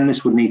 and again,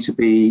 this would need to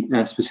be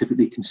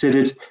specifically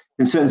considered.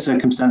 In certain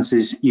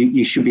circumstances,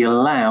 you should be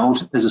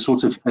allowed, as a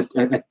sort of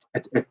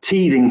a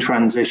teething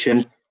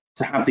transition,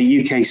 to have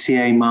the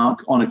UKCA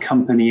mark on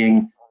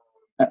accompanying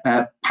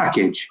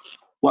package.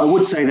 What I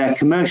would say there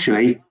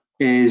commercially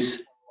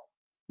is,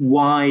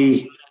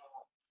 why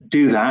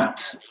do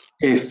that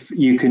if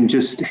you can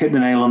just hit the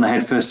nail on the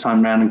head first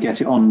time round and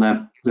get it on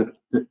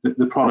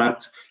the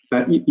product?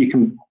 But you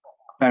can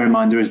bear in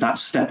mind there is that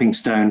stepping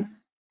stone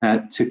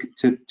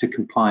to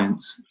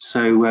compliance.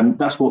 So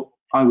that's what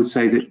I would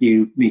say that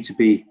you need to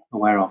be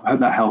aware of. I hope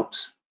that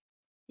helps.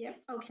 Yeah,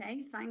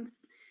 okay, thanks.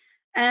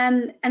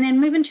 And then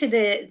moving to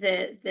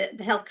the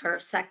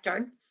healthcare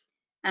sector,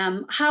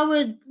 how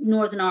would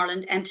Northern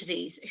Ireland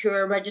entities who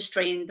are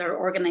registering their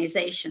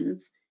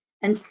organisations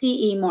and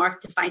CE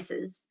marked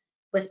devices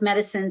with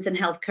Medicines and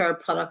Healthcare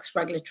Products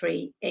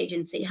Regulatory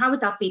Agency, how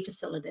would that be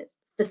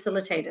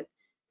facilitated?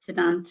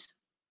 Siddhant.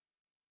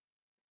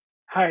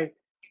 Hi.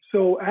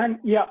 So, and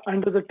yeah,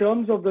 under the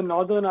terms of the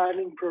Northern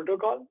Ireland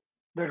Protocol,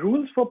 the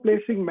rules for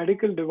placing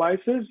medical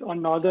devices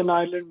on Northern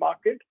Ireland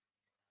market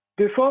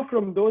differ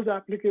from those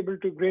applicable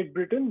to Great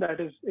Britain, that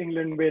is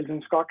England, Wales,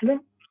 and Scotland.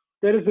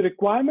 There is a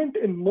requirement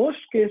in most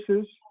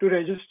cases to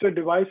register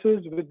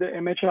devices with the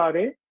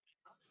MHRA,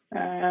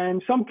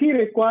 and some key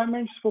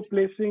requirements for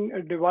placing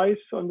a device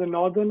on the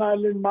Northern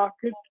Ireland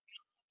market.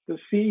 The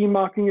CE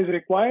marking is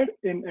required.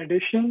 In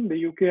addition, the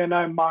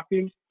UKNI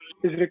marking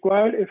is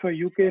required if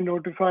a UK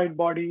notified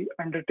body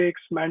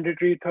undertakes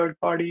mandatory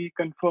third-party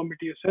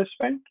conformity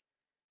assessment.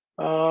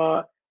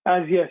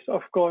 As yes,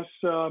 of course,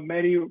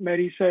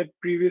 Mary said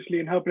previously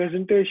in her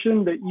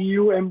presentation, the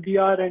EU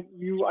MDR and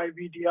EU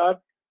IVDR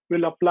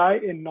will apply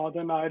in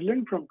Northern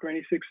Ireland from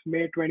 26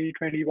 May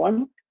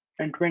 2021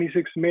 and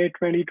 26 May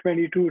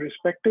 2022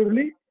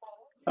 respectively.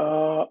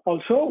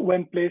 Also,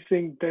 when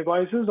placing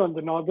devices on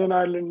the Northern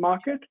Ireland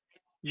market,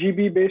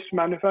 GB-based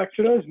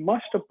manufacturers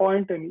must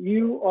appoint an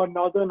EU or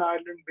Northern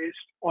Ireland-based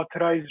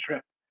authorized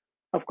rep.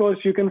 Of course,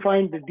 you can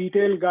find the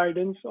detailed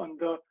guidance on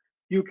the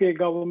UK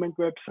government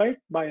website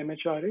by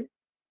MHRA.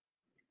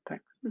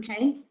 Thanks.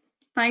 Okay,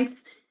 thanks.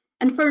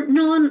 And for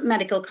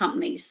non-medical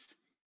companies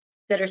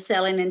that are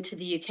selling into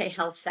the UK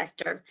health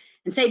sector,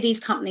 and say these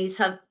companies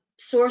have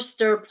sourced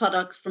their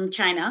products from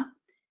China,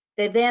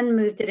 they then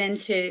moved it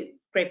into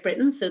Great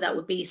Britain, so that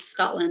would be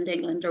Scotland,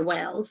 England, or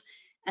Wales,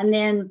 and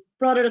then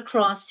brought it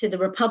across to the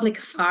Republic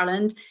of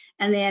Ireland,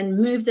 and then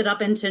moved it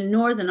up into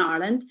Northern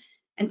Ireland,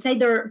 and say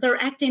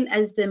they're acting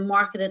as the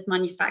marketed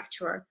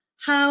manufacturer.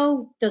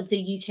 How does the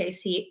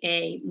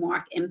UKCA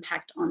mark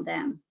impact on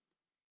them?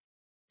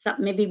 Is that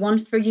maybe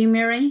one for you,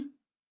 Mary?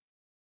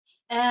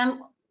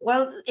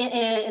 Well,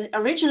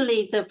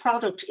 originally the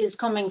product is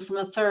coming from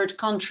a third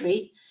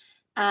country,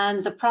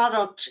 and the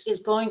product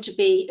is going to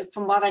be,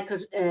 from what I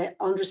could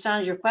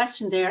understand your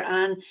question there,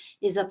 Anne,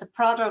 is that the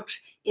product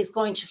is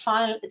going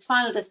to its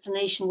final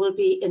destination will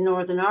be in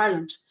Northern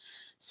Ireland.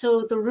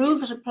 So the rule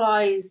that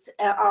applies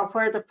are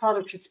where the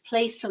product is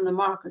placed on the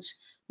market,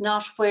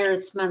 not where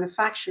it's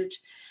manufactured.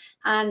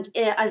 And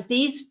as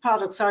these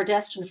products are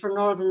destined for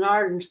Northern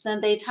Ireland, then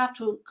they'd have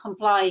to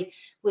comply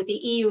with the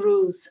EU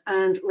rules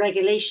and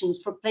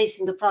regulations for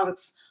placing the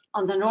products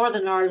on the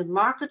Northern Ireland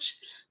market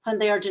when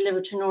they are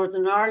delivered to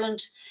Northern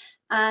Ireland.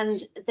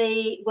 And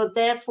they will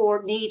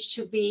therefore need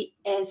to be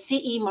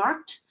CE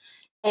marked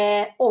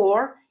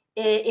or,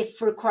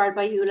 if required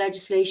by EU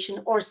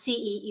legislation, or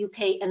CE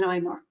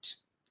UKNI marked,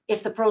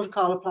 if the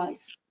protocol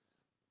applies.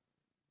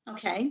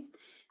 Okay.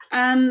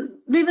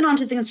 Moving on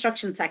to the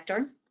construction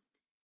sector.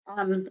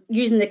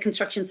 Using the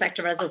construction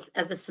sector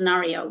as a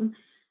scenario,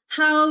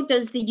 how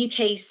does the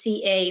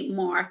UKCA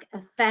mark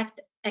affect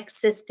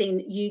existing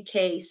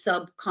UK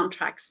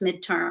subcontracts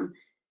midterm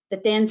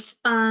that then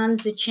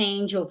spans the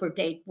changeover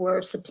date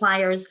where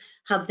suppliers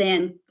have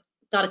then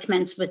got to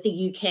commence with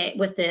the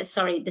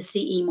the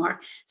CE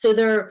mark. So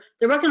they're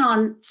working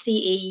on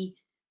CE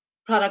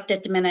product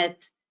at the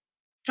minute,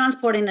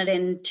 transporting it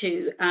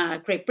into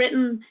Great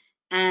Britain,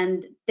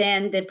 and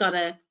then they've got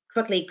to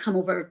quickly come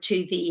over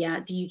to the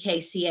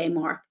UKCA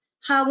mark.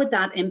 How would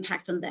that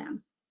impact on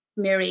them?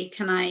 Mary,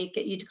 can I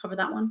get you to cover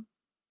that one?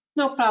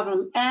 No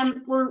problem.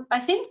 Well, I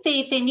think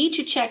they need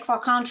to check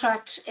what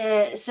contract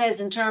says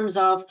in terms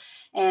of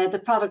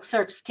the product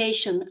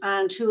certification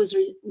and who is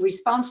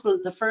responsible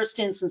in the first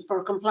instance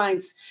for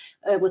compliance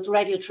with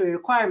regulatory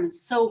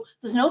requirements. So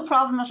there's no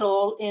problem at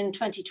all in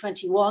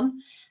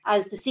 2021,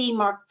 as the CE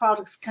mark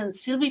products can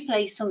still be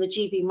placed on the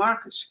GB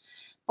market.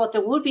 But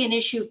there would be an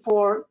issue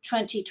for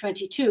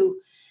 2022,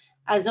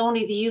 as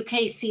only the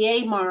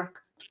UKCA mark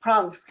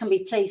products can be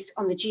placed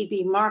on the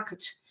GB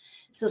market.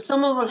 So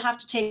someone will have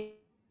to take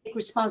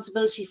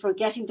responsibility for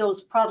getting those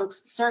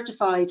products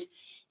certified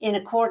in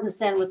accordance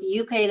then with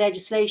the UK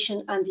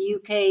legislation and the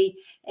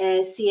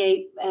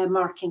UKCA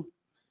marking.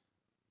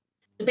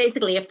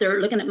 Basically, if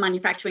they're looking at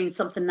manufacturing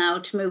something now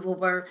to move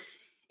over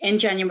in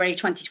January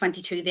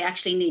 2022, they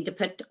actually need to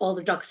put all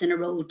their ducks in a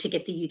row to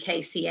get the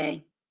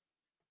UKCA.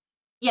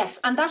 Yes,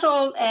 and that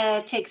all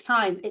takes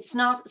time. It's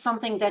not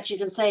something that you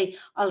can say,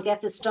 I'll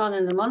get this done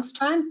in a month's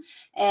time.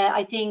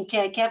 I think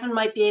Kevin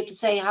might be able to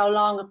say how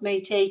long it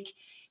may take.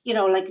 You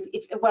know, like,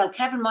 well,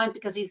 Kevin might,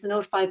 because he's the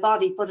notified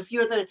body, but if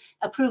you're the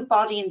approved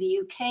body in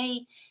the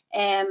UK,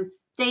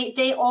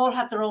 they all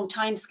have their own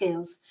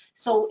timescales.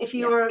 So if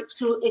you were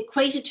to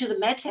equate it to the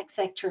medtech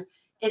sector,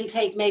 it'll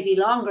take maybe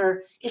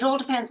longer. It all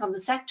depends on the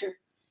sector.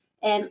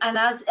 And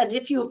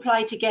if you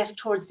apply to get it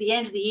towards the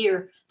end of the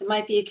year, there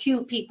might be a queue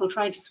of people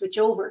trying to switch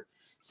over.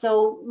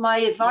 So my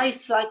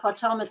advice, like what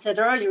Tom had said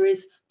earlier,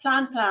 is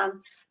plan,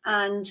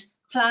 and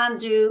plan,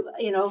 do,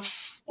 you know,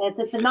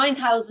 the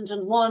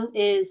 9001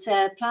 is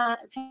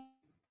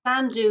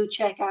plan, do,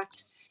 check,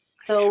 act.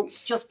 So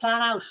just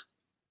plan out.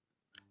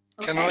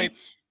 Okay.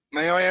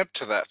 May I add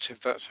to that,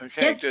 if that's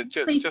okay?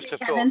 Yes, just a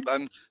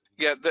thought.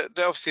 Yeah,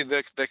 obviously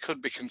there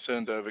could be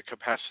concerns over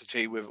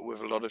capacity with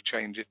a lot of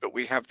changes, but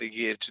we have the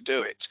year to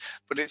do it.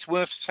 But it's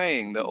worth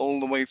saying that all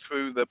the way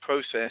through the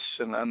process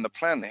and the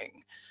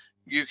planning,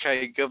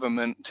 UK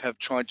government have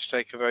tried to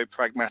take a very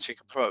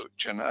pragmatic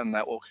approach, and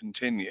that will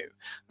continue.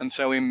 And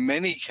so in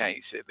many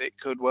cases, it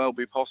could well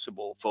be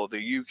possible for the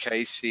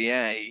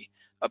UKCA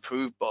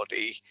approved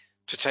body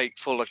to take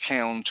full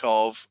account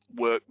of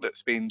work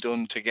that's been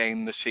done to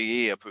gain the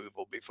CE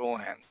approval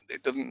beforehand.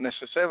 It doesn't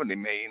necessarily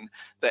mean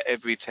that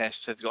every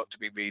test has got to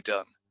be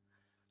redone,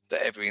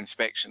 that every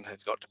inspection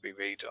has got to be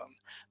redone.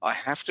 I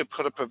have to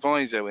put a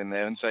proviso in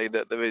there and say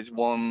that there is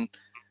one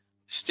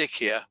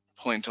stickier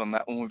point on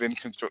that one within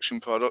construction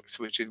products,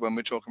 which is when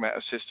we're talking about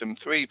a System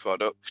 3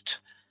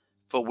 product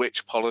for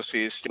which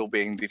policy is still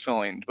being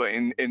defined. But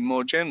in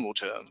more general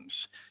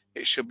terms,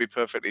 it should be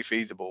perfectly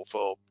feasible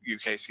for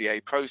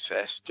UKCA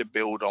process to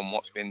build on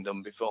what's been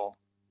done before.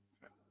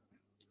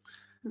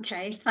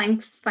 Okay,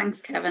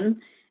 thanks,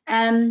 Kevin.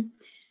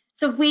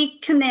 So we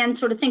can then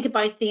sort of think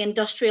about the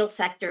industrial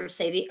sector,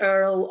 say the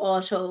aero,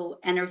 auto,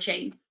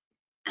 energy,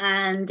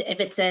 and if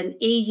it's an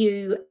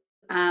EU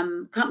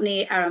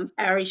company or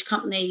Irish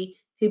company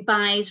who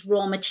buys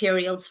raw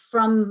materials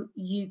from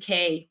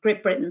UK,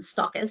 Great Britain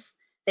stockists,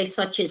 say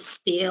such as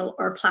steel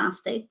or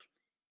plastic,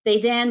 they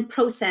then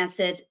process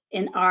it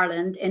in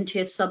Ireland into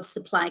a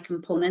sub-supply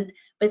component,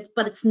 but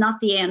it's not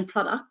the end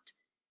product,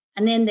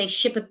 and then they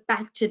ship it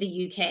back to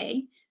the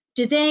UK.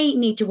 Do they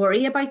need to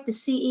worry about the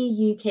CE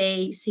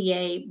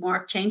UKCA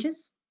mark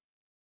changes?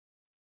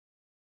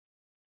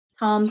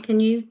 Tom, can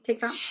you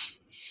take that?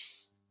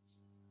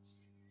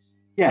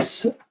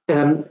 Yes.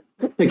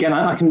 Again,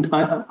 I can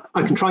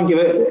try and give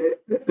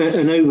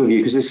an overview,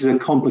 because this is a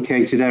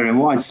complicated area. And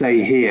what I'd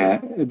say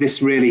here,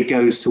 this really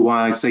goes to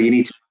why I'd say you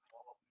need to be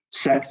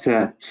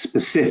sector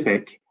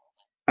specific,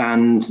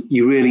 and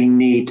you really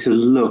need to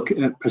look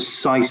at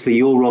precisely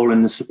your role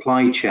in the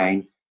supply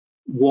chain,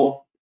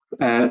 what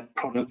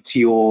product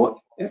you're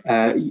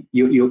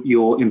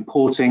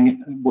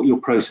importing, what you're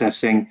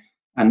processing,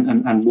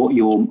 and what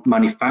you're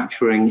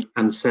manufacturing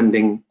and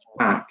sending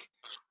back.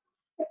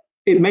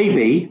 It may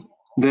be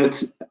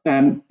that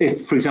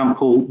if, for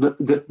example,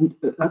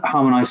 that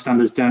harmonised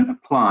standards don't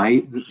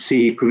apply, that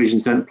CE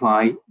provisions don't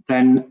apply,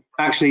 then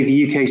actually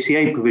the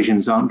UKCA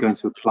provisions aren't going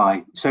to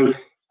apply. So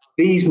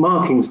these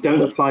markings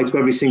don't apply to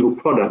every single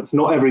product.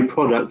 Not every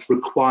product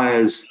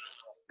requires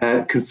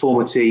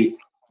conformity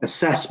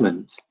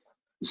assessment.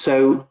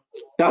 So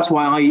that's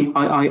why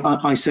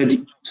I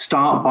said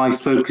start by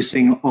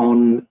focusing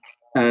on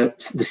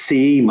the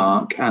CE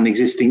mark and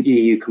existing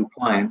EU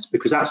compliance,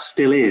 because that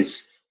still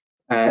is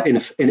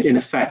in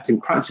effect, in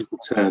practical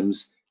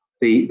terms,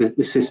 the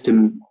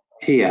system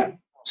here.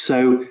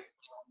 So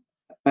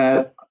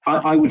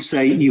I would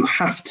say you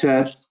have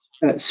to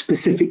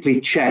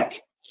specifically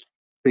check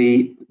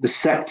the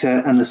sector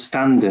and the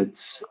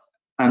standards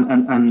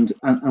and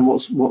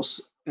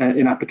what's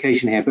in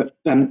application here. But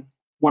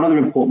one other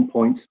important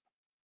point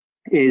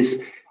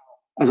is,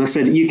 as I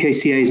said,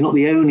 UKCA is not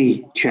the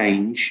only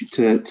change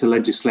to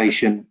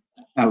legislation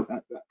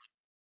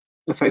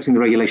affecting the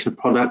regulation of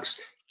products.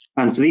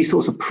 And for these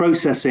sorts of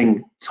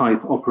processing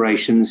type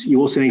operations, you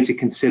also need to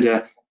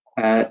consider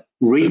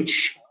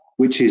REACH,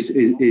 which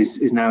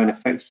is now in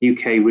effect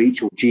UK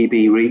REACH or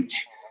GB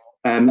REACH,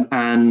 and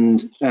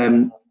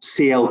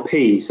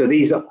CLP. So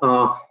these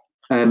are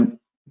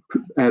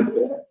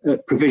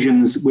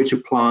provisions which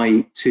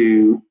apply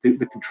to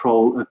the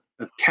control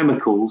of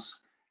chemicals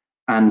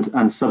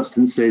and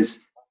substances,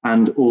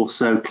 and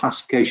also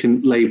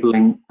classification,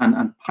 labelling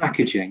and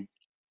packaging.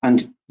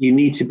 And you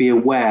need to be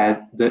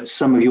aware that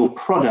some of your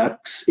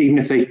products, even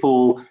if they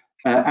fall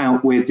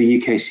out with the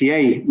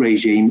UKCA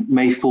regime,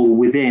 may fall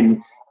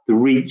within the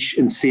REACH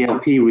and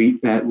CLP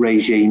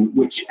regime,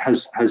 which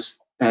has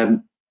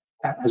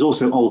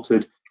also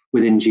altered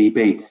within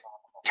GB.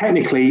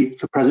 Technically,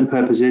 for present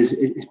purposes,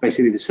 it's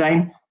basically the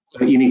same,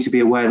 but you need to be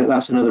aware that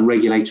that's another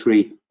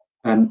regulatory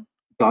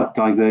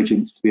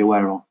divergence to be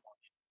aware of.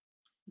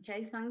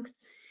 Okay, thanks.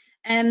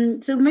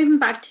 So moving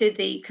back to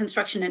the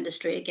construction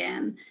industry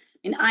again,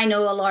 I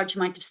know a large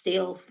amount of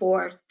steel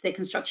for the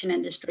construction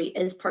industry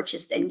is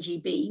purchased in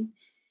GB,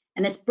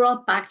 and it's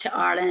brought back to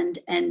Ireland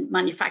and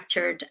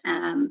manufactured,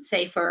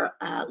 say for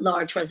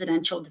large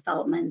residential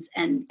developments,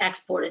 and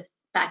exported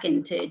back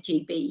into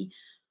GB.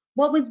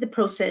 What would the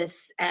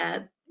process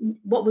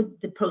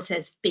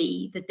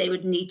be that they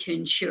would need to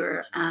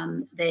ensure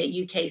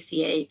the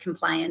UKCA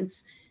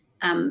compliance?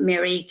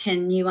 Mary,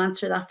 can you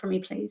answer that for me,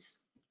 please?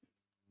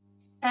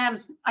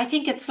 I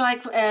think it's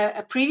like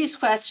a previous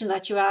question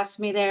that you asked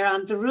me there,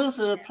 and the rules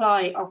that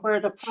apply are where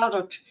the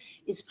product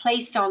is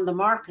placed on the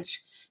market.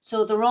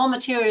 So the raw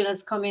material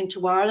has come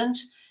into Ireland,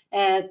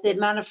 the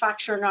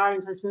manufacturer in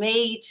Ireland has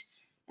made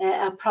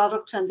a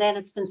product, and then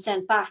it's been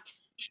sent back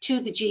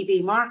to the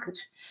GB market.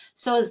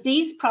 So as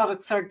these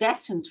products are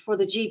destined for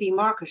the GB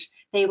market,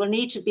 they will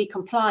need to be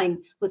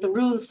complying with the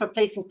rules for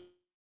placing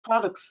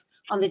products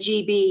on the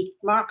GB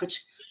market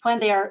when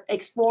they are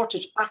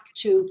exported back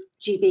to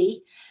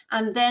GB.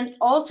 And then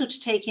also to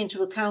take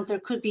into account there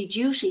could be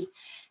duty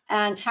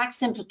and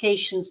tax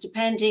implications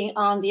depending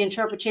on the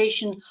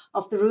interpretation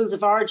of the rules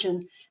of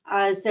origin,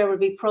 as there will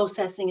be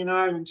processing in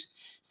Ireland.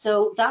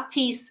 So that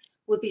piece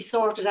would be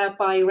sorted out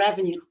by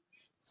revenue.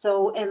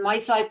 So in my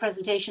slide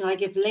presentation, I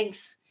give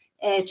links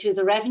to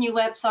the revenue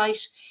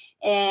website.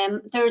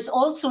 There's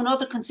also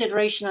another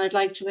consideration I'd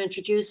like to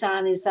introduce,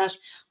 Anne, is that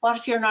what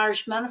if you're an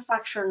Irish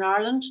manufacturer in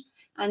Ireland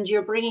and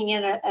you're bringing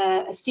in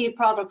a steel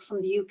product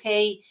from the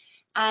UK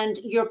and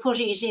you're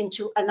putting it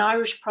into an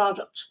Irish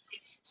product?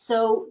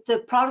 So the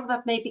product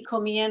that may be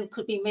coming in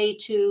could be made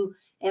to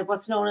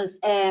what's known as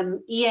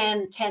EN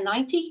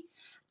 1090,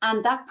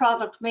 and that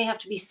product may have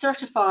to be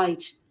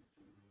certified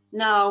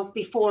now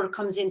before it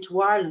comes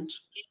into Ireland,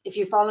 if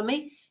you follow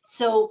me.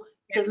 So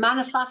the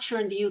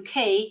manufacturer in the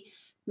UK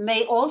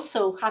may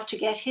also have to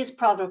get his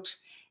product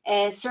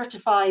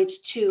certified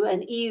to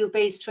an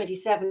EU-based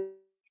 27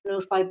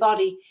 notified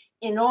body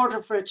in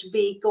order for it to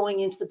be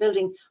going into the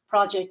building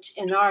project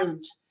in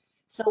Ireland.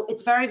 So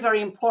it's very,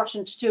 very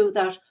important too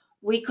that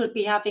we could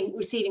be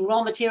receiving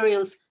raw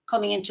materials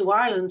coming into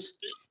Ireland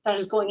that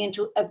is going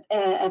into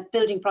a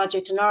building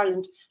project in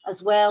Ireland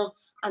as well,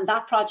 and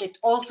that project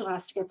also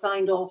has to get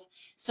signed off.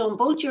 So in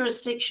both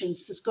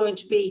jurisdictions, there's going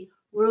to be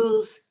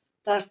rules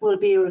that will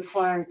be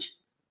required,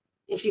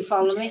 if you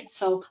follow me.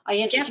 So I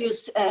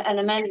introduced an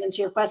amendment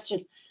to your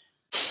question.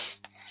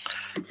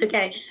 It's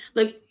okay.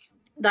 Look,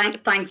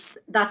 thanks.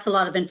 That's a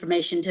lot of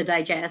information to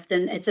digest,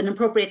 and it's an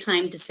appropriate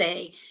time to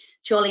say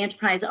to all the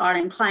Enterprise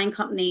Ireland client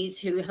companies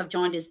who have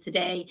joined us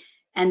today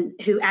and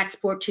who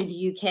export to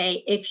the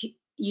UK, if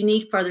you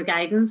need further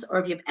guidance or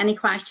if you have any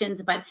questions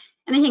about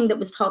anything that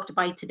was talked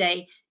about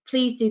today,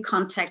 please do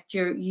contact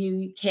your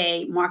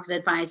UK market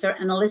advisor,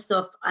 and a list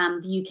of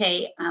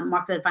the UK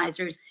market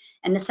advisors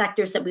and the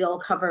sectors that we all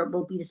cover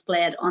will be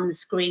displayed on the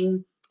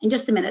screen in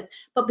just a minute.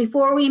 But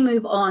before we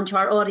move on to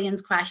our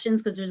audience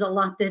questions, because there's a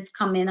lot that's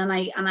come in, and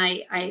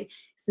I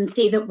can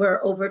see that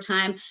we're over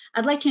time,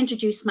 I'd like to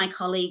introduce my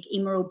colleague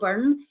Emer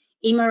O'Byrne.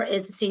 Emer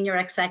is a senior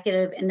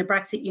executive in the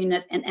Brexit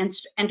unit in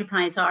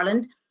Enterprise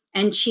Ireland,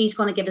 and she's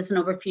going to give us an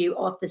overview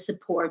of the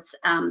supports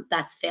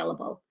that's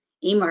available.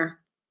 Emer.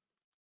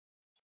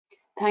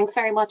 Thanks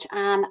very much,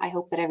 Anne. I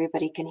hope that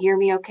everybody can hear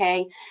me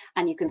okay,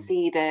 and you can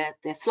see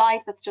the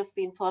slide that's just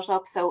been put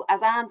up. So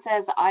as Anne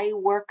says, I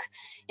work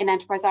in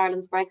Enterprise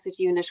Ireland's Brexit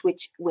unit,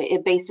 which is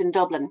based in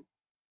Dublin.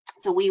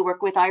 So we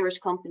work with Irish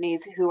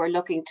companies who are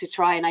looking to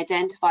try and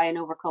identify and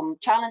overcome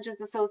challenges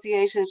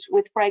associated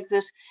with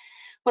Brexit,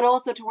 but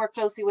also to work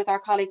closely with our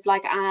colleagues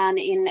like Anne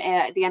in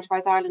the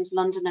Enterprise Ireland,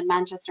 London and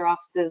Manchester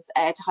offices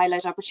to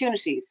highlight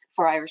opportunities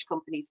for Irish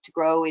companies to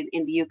grow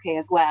in the UK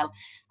as well.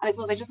 And I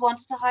suppose I just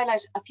wanted to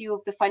highlight a few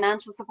of the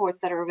financial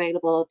supports that are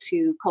available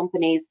to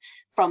companies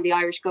from the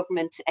Irish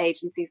government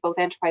agencies, both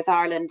Enterprise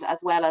Ireland as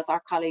well as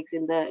our colleagues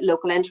in the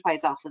local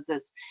enterprise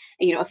offices.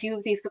 You know, a few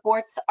of these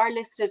supports are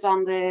listed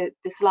on the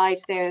slide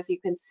there, as you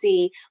can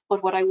see,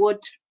 but what I would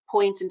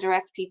point and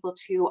direct people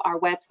to our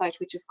website,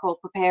 which is called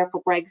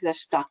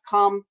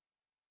prepareforbrexit.com,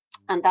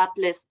 and that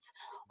lists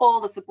all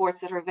the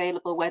supports that are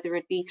available, whether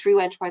it be through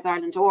Enterprise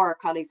Ireland or our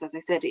colleagues, as I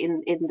said,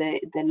 in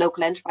the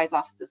local enterprise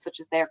offices, such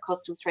as their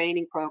customs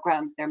training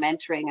programs, their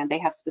mentoring, and they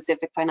have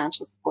specific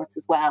financial supports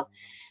as well.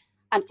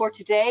 And for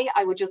today,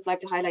 I would just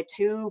like to highlight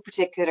two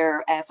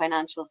particular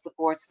financial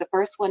supports. The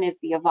first one is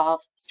the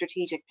Evolve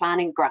Strategic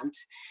Planning Grant.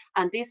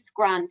 And this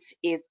grant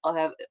is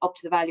up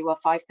to the value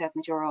of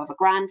 €5,000 of a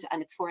grant,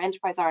 and it's for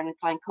Enterprise Ireland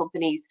client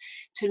companies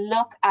to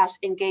look at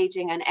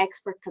engaging an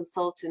expert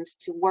consultant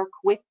to work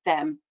with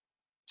them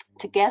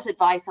to get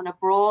advice on a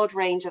broad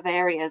range of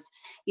areas.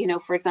 You know,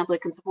 for example,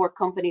 it can support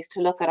companies to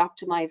look at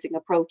optimizing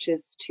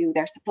approaches to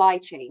their supply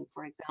chain,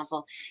 for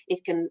example.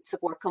 It can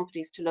support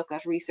companies to look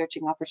at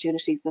researching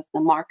opportunities as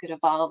the market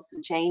evolves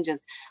and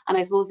changes. And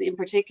I suppose in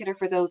particular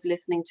for those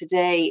listening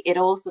today, it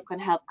also can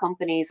help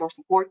companies or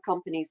support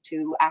companies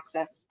to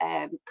access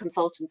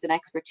consultants and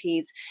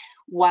expertise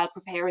while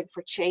preparing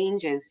for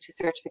changes to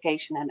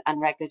certification and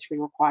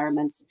regulatory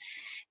requirements.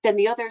 Then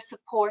the other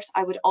support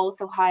I would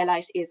also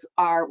highlight is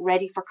our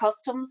Ready for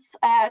Customs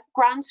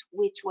grant,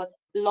 which was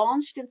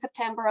launched in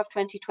September of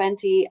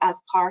 2020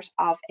 as part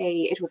of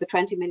it was a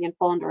 20 million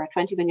fund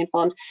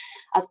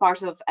as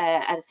part of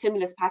a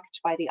stimulus package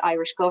by the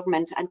Irish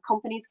government, and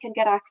companies can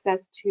get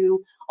access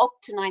to up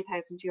to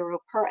 €9,000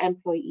 per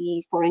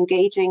employee for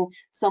engaging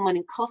someone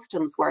in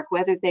customs work,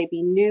 whether they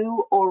be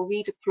new or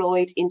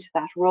redeployed into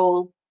that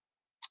role.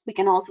 We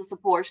can also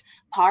support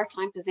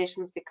part-time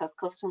positions because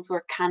customs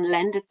work can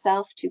lend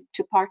itself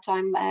to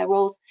part-time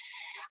roles.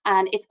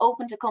 And it's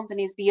open to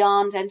companies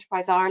beyond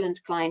Enterprise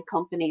Ireland client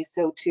companies,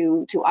 so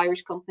to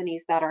Irish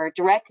companies that are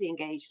directly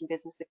engaged in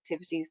business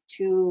activities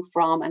to,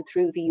 from and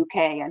through the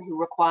UK and who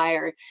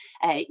require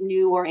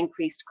new or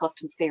increased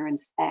customs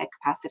clearance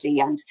capacity.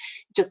 And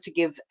just to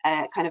give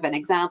kind of an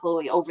example,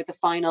 over the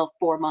final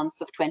 4 months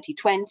of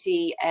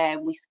 2020,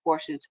 we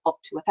supported up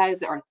to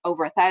 1,000 or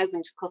over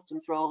 1,000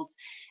 customs roles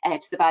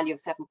to the value of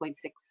 7.6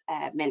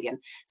 million.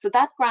 So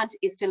that grant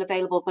is still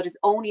available, but is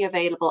only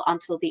available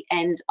until the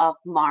end of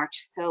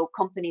March. So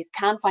companies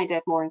can find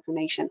out more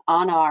information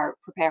on our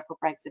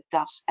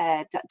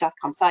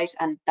prepareforbrexit.com site,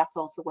 and that's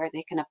also where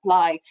they can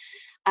apply.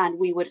 And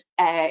we would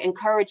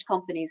encourage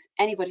companies,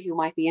 anybody who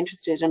might be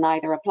interested in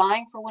either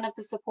applying for one of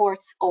the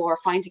supports or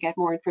finding out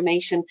more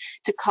information,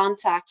 to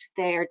contact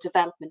their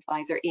development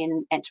advisor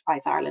in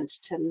Enterprise Ireland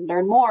to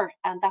learn more.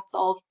 And that's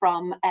all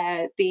from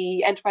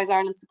the Enterprise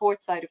Ireland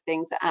support side of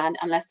things, and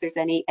unless there's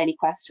any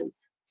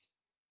questions.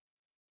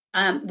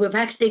 We've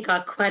actually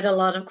got quite a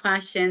lot of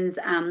questions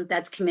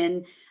that's come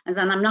in, and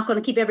I'm not going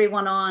to keep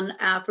everyone on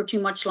for too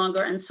much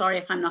longer, and sorry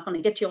if I'm not going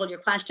to get to all your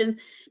questions,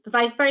 but if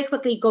I very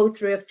quickly go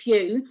through a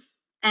few.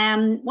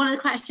 One of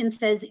the questions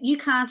says,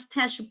 UKAS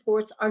test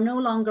reports are no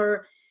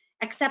longer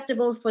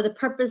acceptable for the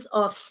purpose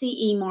of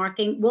CE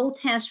marking. Will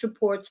test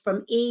reports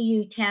from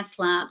EU test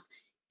labs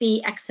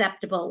be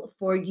acceptable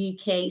for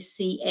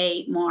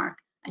UKCA mark?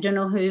 I don't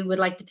know who would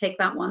like to take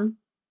that one.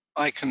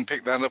 I can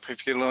pick that up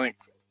if you like.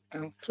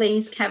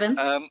 Please, Kevin.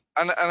 And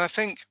I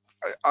think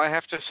I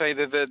have to say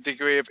that the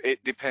degree of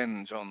it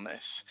depends on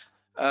this.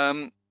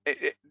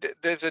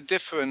 There's a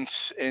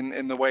difference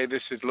in the way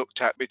this is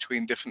looked at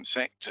between different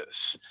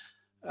sectors.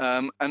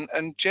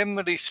 And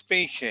generally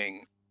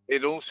speaking,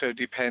 it also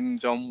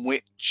depends on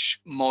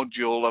which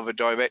module of a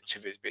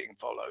directive is being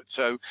followed.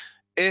 So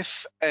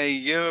if a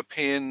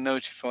European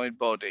notified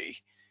body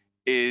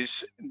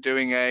is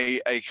doing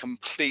a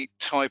complete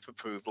type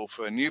approval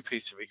for a new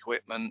piece of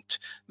equipment,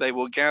 they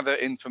will gather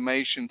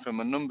information from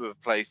a number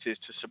of places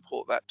to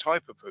support that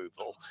type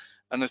approval.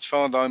 And as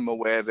far as I'm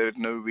aware, there's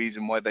no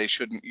reason why they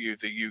shouldn't use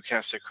the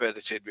UKAS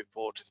accredited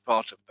report as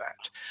part of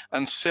that.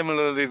 And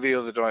similarly, the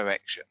other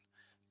direction,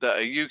 that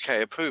a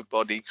UK approved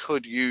body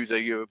could use a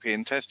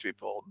European test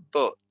report,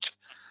 but,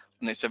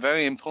 and it's a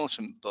very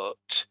important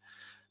but,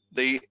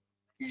 the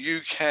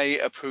UK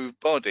approved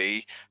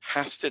body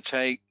has to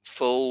take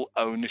full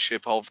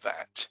ownership of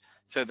that.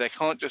 So they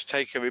can't just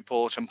take a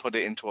report and put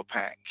it into a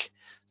pack.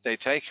 They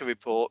take a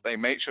report, they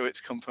make sure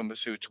it's come from a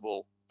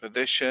suitable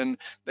position,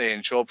 they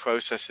ensure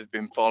process has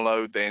been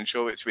followed, they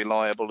ensure it's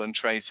reliable and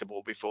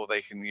traceable before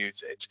they can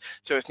use it.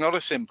 So it's not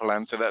a simple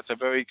answer, that's a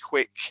very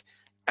quick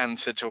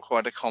answer to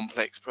quite a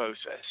complex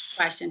process.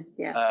 Question,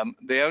 yeah.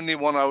 The only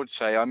one I would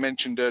say, I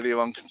mentioned earlier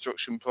on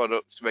construction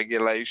products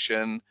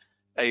regulation,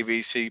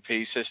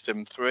 AVCP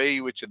System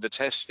 3, which is the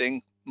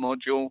testing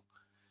module.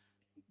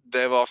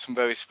 There are some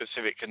very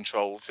specific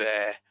controls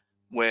there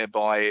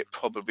whereby it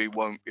probably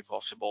won't be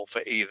possible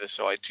for either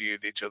side to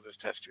use each other's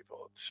test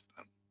reports.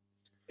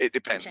 It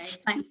depends.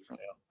 Okay, thanks. Yeah.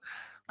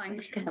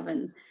 Thanks,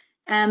 Kevin.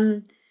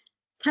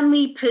 Can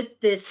we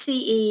put the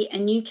CE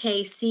and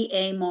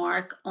UKCA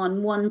mark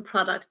on one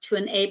product to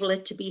enable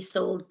it to be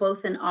sold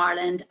both in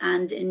Ireland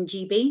and in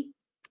GB?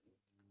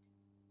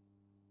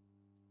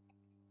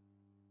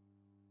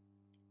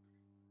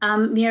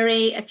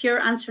 Mary, if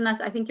you're answering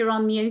that, I think you're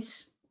on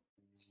mute.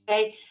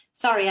 Okay,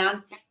 sorry,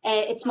 Anne.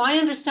 It's my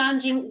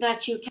understanding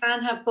that you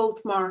can have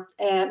both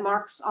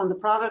marks on the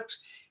product,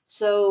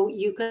 so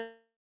you can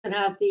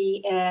have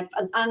the,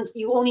 and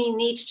you only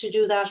need to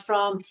do that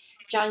from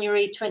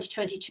January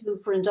 2022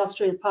 for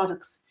industrial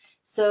products.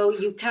 So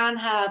you can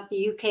have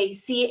the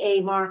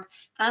UKCA mark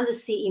and the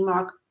CE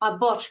mark,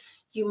 but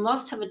you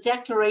must have a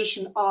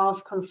declaration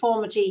of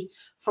conformity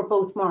for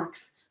both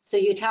marks. So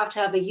you'd have to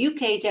have a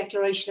UK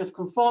declaration of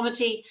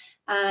conformity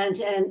and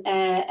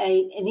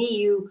an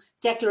EU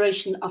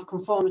declaration of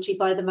conformity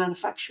by the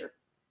manufacturer.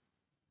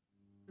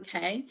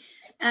 Okay.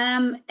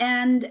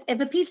 And if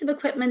a piece of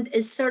equipment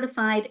is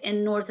certified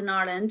in Northern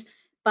Ireland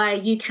by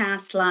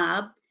UKAS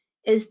lab,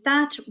 is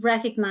that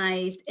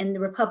recognised in the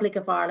Republic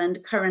of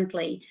Ireland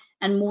currently,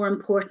 and more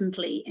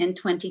importantly in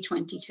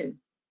 2022?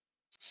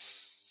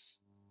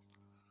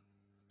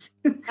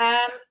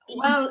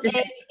 Well,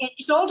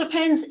 it all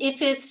depends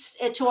if it's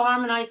to a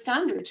harmonised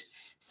standard.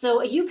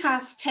 So a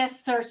UKAS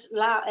test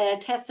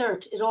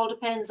cert, it all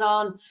depends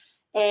on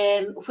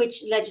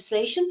which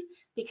legislation,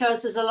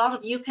 because there's a lot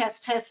of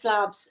UKAS test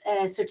labs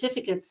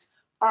certificates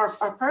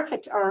are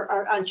perfect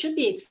and should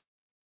be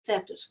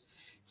accepted.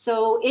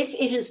 So if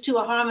it is to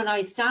a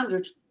harmonised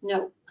standard,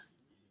 no.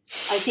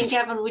 I think,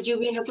 Evan, would you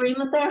be in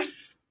agreement there?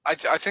 I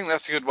think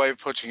that's a good way of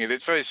putting it.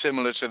 It's very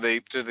similar to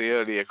the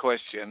earlier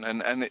question,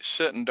 and it's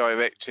certain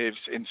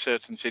directives in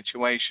certain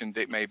situations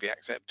it may be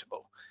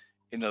acceptable,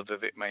 in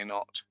others it may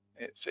not.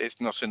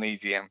 It's not an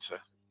easy answer.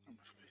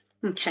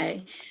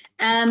 Okay.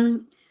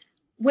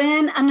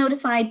 When a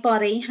notified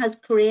body has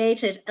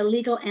created a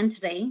legal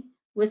entity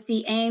with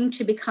the aim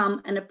to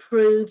become an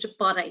approved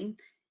body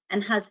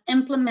and has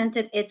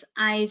implemented its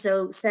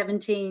ISO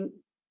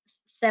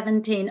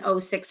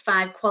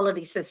 17065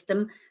 quality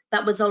system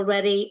that was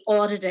already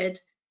audited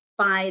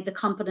by the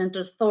competent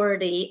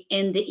authority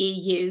in the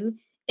EU,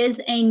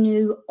 is a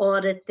new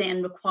audit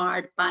then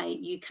required by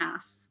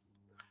UKAS?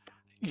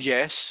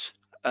 Yes,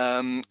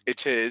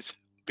 it is,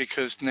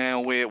 because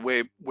now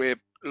we're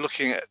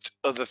looking at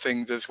other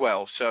things as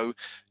well. So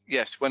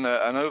yes, when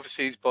an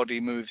overseas body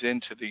moves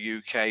into the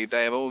UK,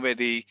 they're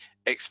already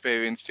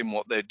experienced in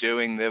what they're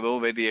doing. They're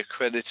already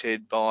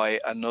accredited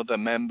by another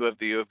member of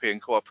the European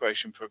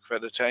Cooperation for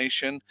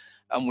Accreditation,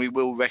 and we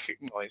will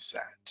recognise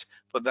that.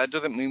 But that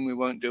doesn't mean we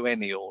won't do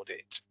any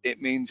audit.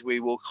 It means we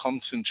will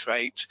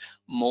concentrate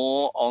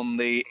more on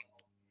the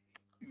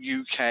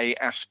UK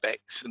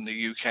aspects and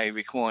the UK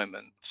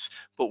requirements,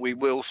 but we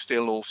will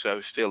still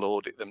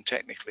audit them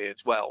technically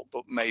as well,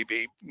 but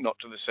maybe not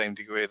to the same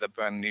degree of a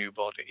brand new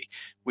body.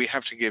 We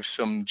have to give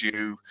some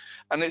due,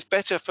 and it's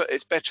better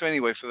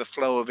anyway for the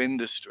flow of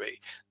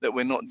industry that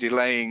we're not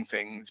delaying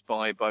things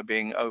by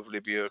being overly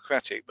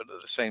bureaucratic, but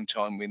at the same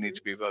time we need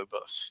to be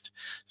robust.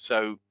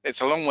 So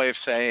it's a long way of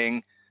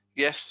saying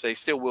yes, they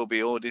still will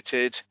be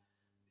audited.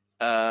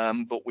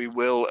 But we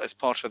will, as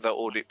part of that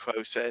audit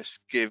process,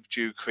 give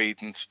due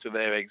credence to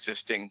their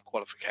existing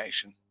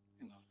qualification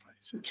in our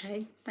places.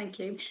 Okay, thank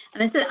you.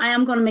 And I said I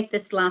am going to make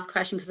this the last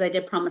question because I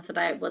did promise that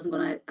I wasn't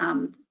going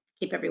to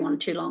keep everyone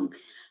too long.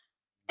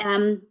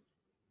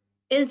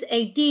 Is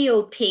a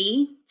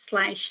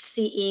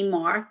DOP/CE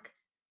mark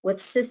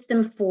with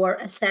System 4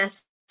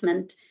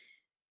 assessment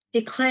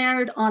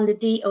declared on the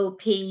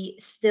DOP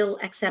still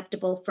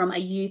acceptable from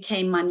a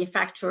UK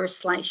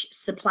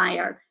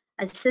manufacturer/supplier,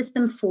 as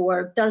System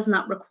 4 does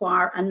not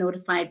require a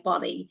notified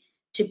body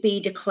to be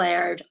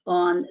declared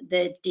on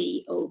the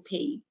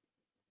DOP?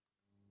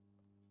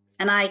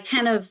 And I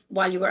kind of,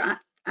 while you were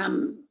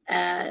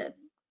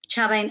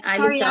chatting, I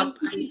looked up.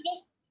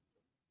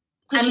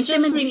 Could you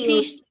just repeat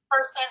the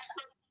first sentence?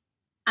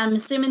 I'm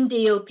assuming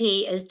DOP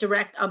is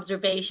direct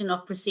observation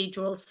of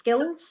procedural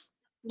skills.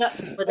 No,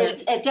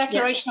 it's a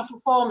declaration of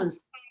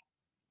performance.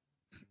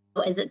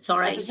 Oh, is it?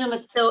 Sorry. I presume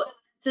it's... So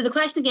the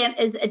question again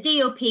is a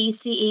DOP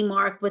CE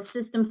mark with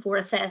System 4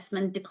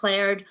 assessment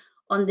declared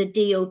on the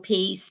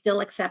DOP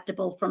still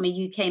acceptable from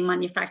a UK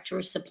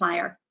manufacturer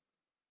supplier?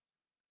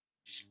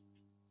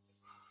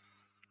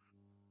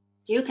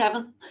 You,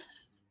 Kevin?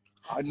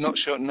 I'm not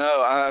sure.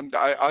 No,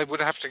 I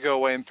would have to go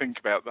away and think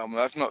about them.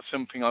 That's not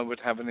something I would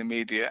have an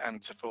immediate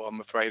answer for,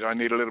 I'm afraid. I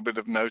need a little bit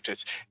of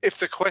notice. If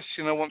the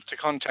questioner wants to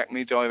contact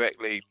me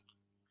directly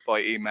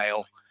by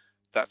email,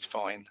 that's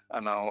fine,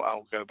 and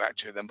I'll go back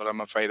to them. But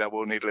I'm afraid I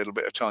will need a little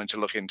bit of time to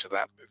look into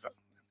that.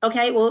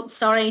 Okay, well,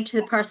 sorry to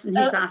the person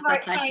who's asked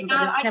that question.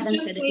 But as Kevin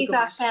just said, say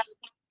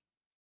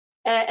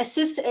that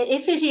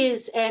if it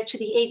is to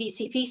the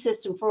AVCP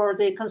system for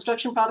the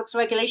construction products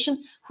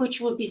regulation,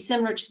 which would be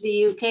similar to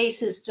the UK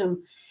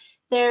system,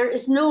 there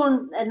is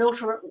no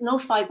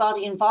notified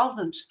body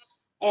involvement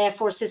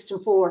for System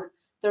 4.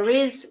 There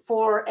is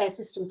for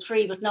System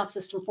 3, but not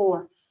System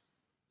 4.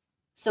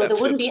 So there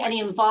wouldn't be any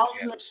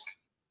involvement.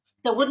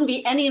 There wouldn't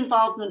be any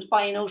involvement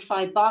by a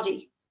notified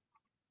body.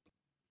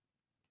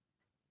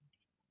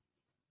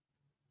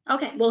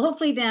 Okay, well,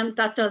 hopefully then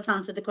that does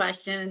answer the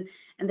question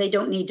and they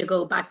don't need to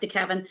go back to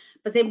Kevin.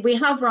 But we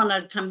have run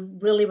out of time,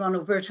 really run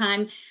over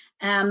time.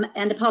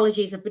 And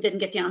apologies if we didn't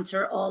get to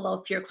answer all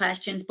of your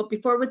questions. But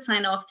before we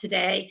sign off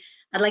today,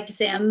 I'd like to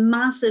say a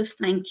massive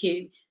thank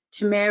you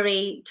to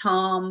Mary,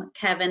 Tom,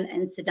 Kevin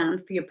and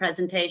Sedan for your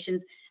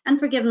presentations and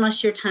for giving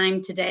us your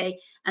time today.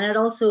 And I'd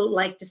also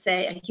like to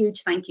say a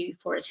huge thank you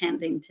for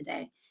attending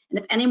today. And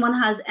if anyone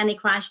has any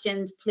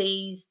questions,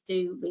 please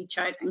do reach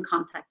out and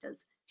contact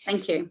us.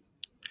 Thank you.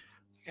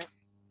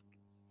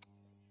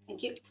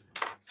 Thank you.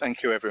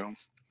 Thank you, everyone.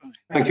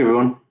 Thank you,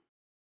 everyone.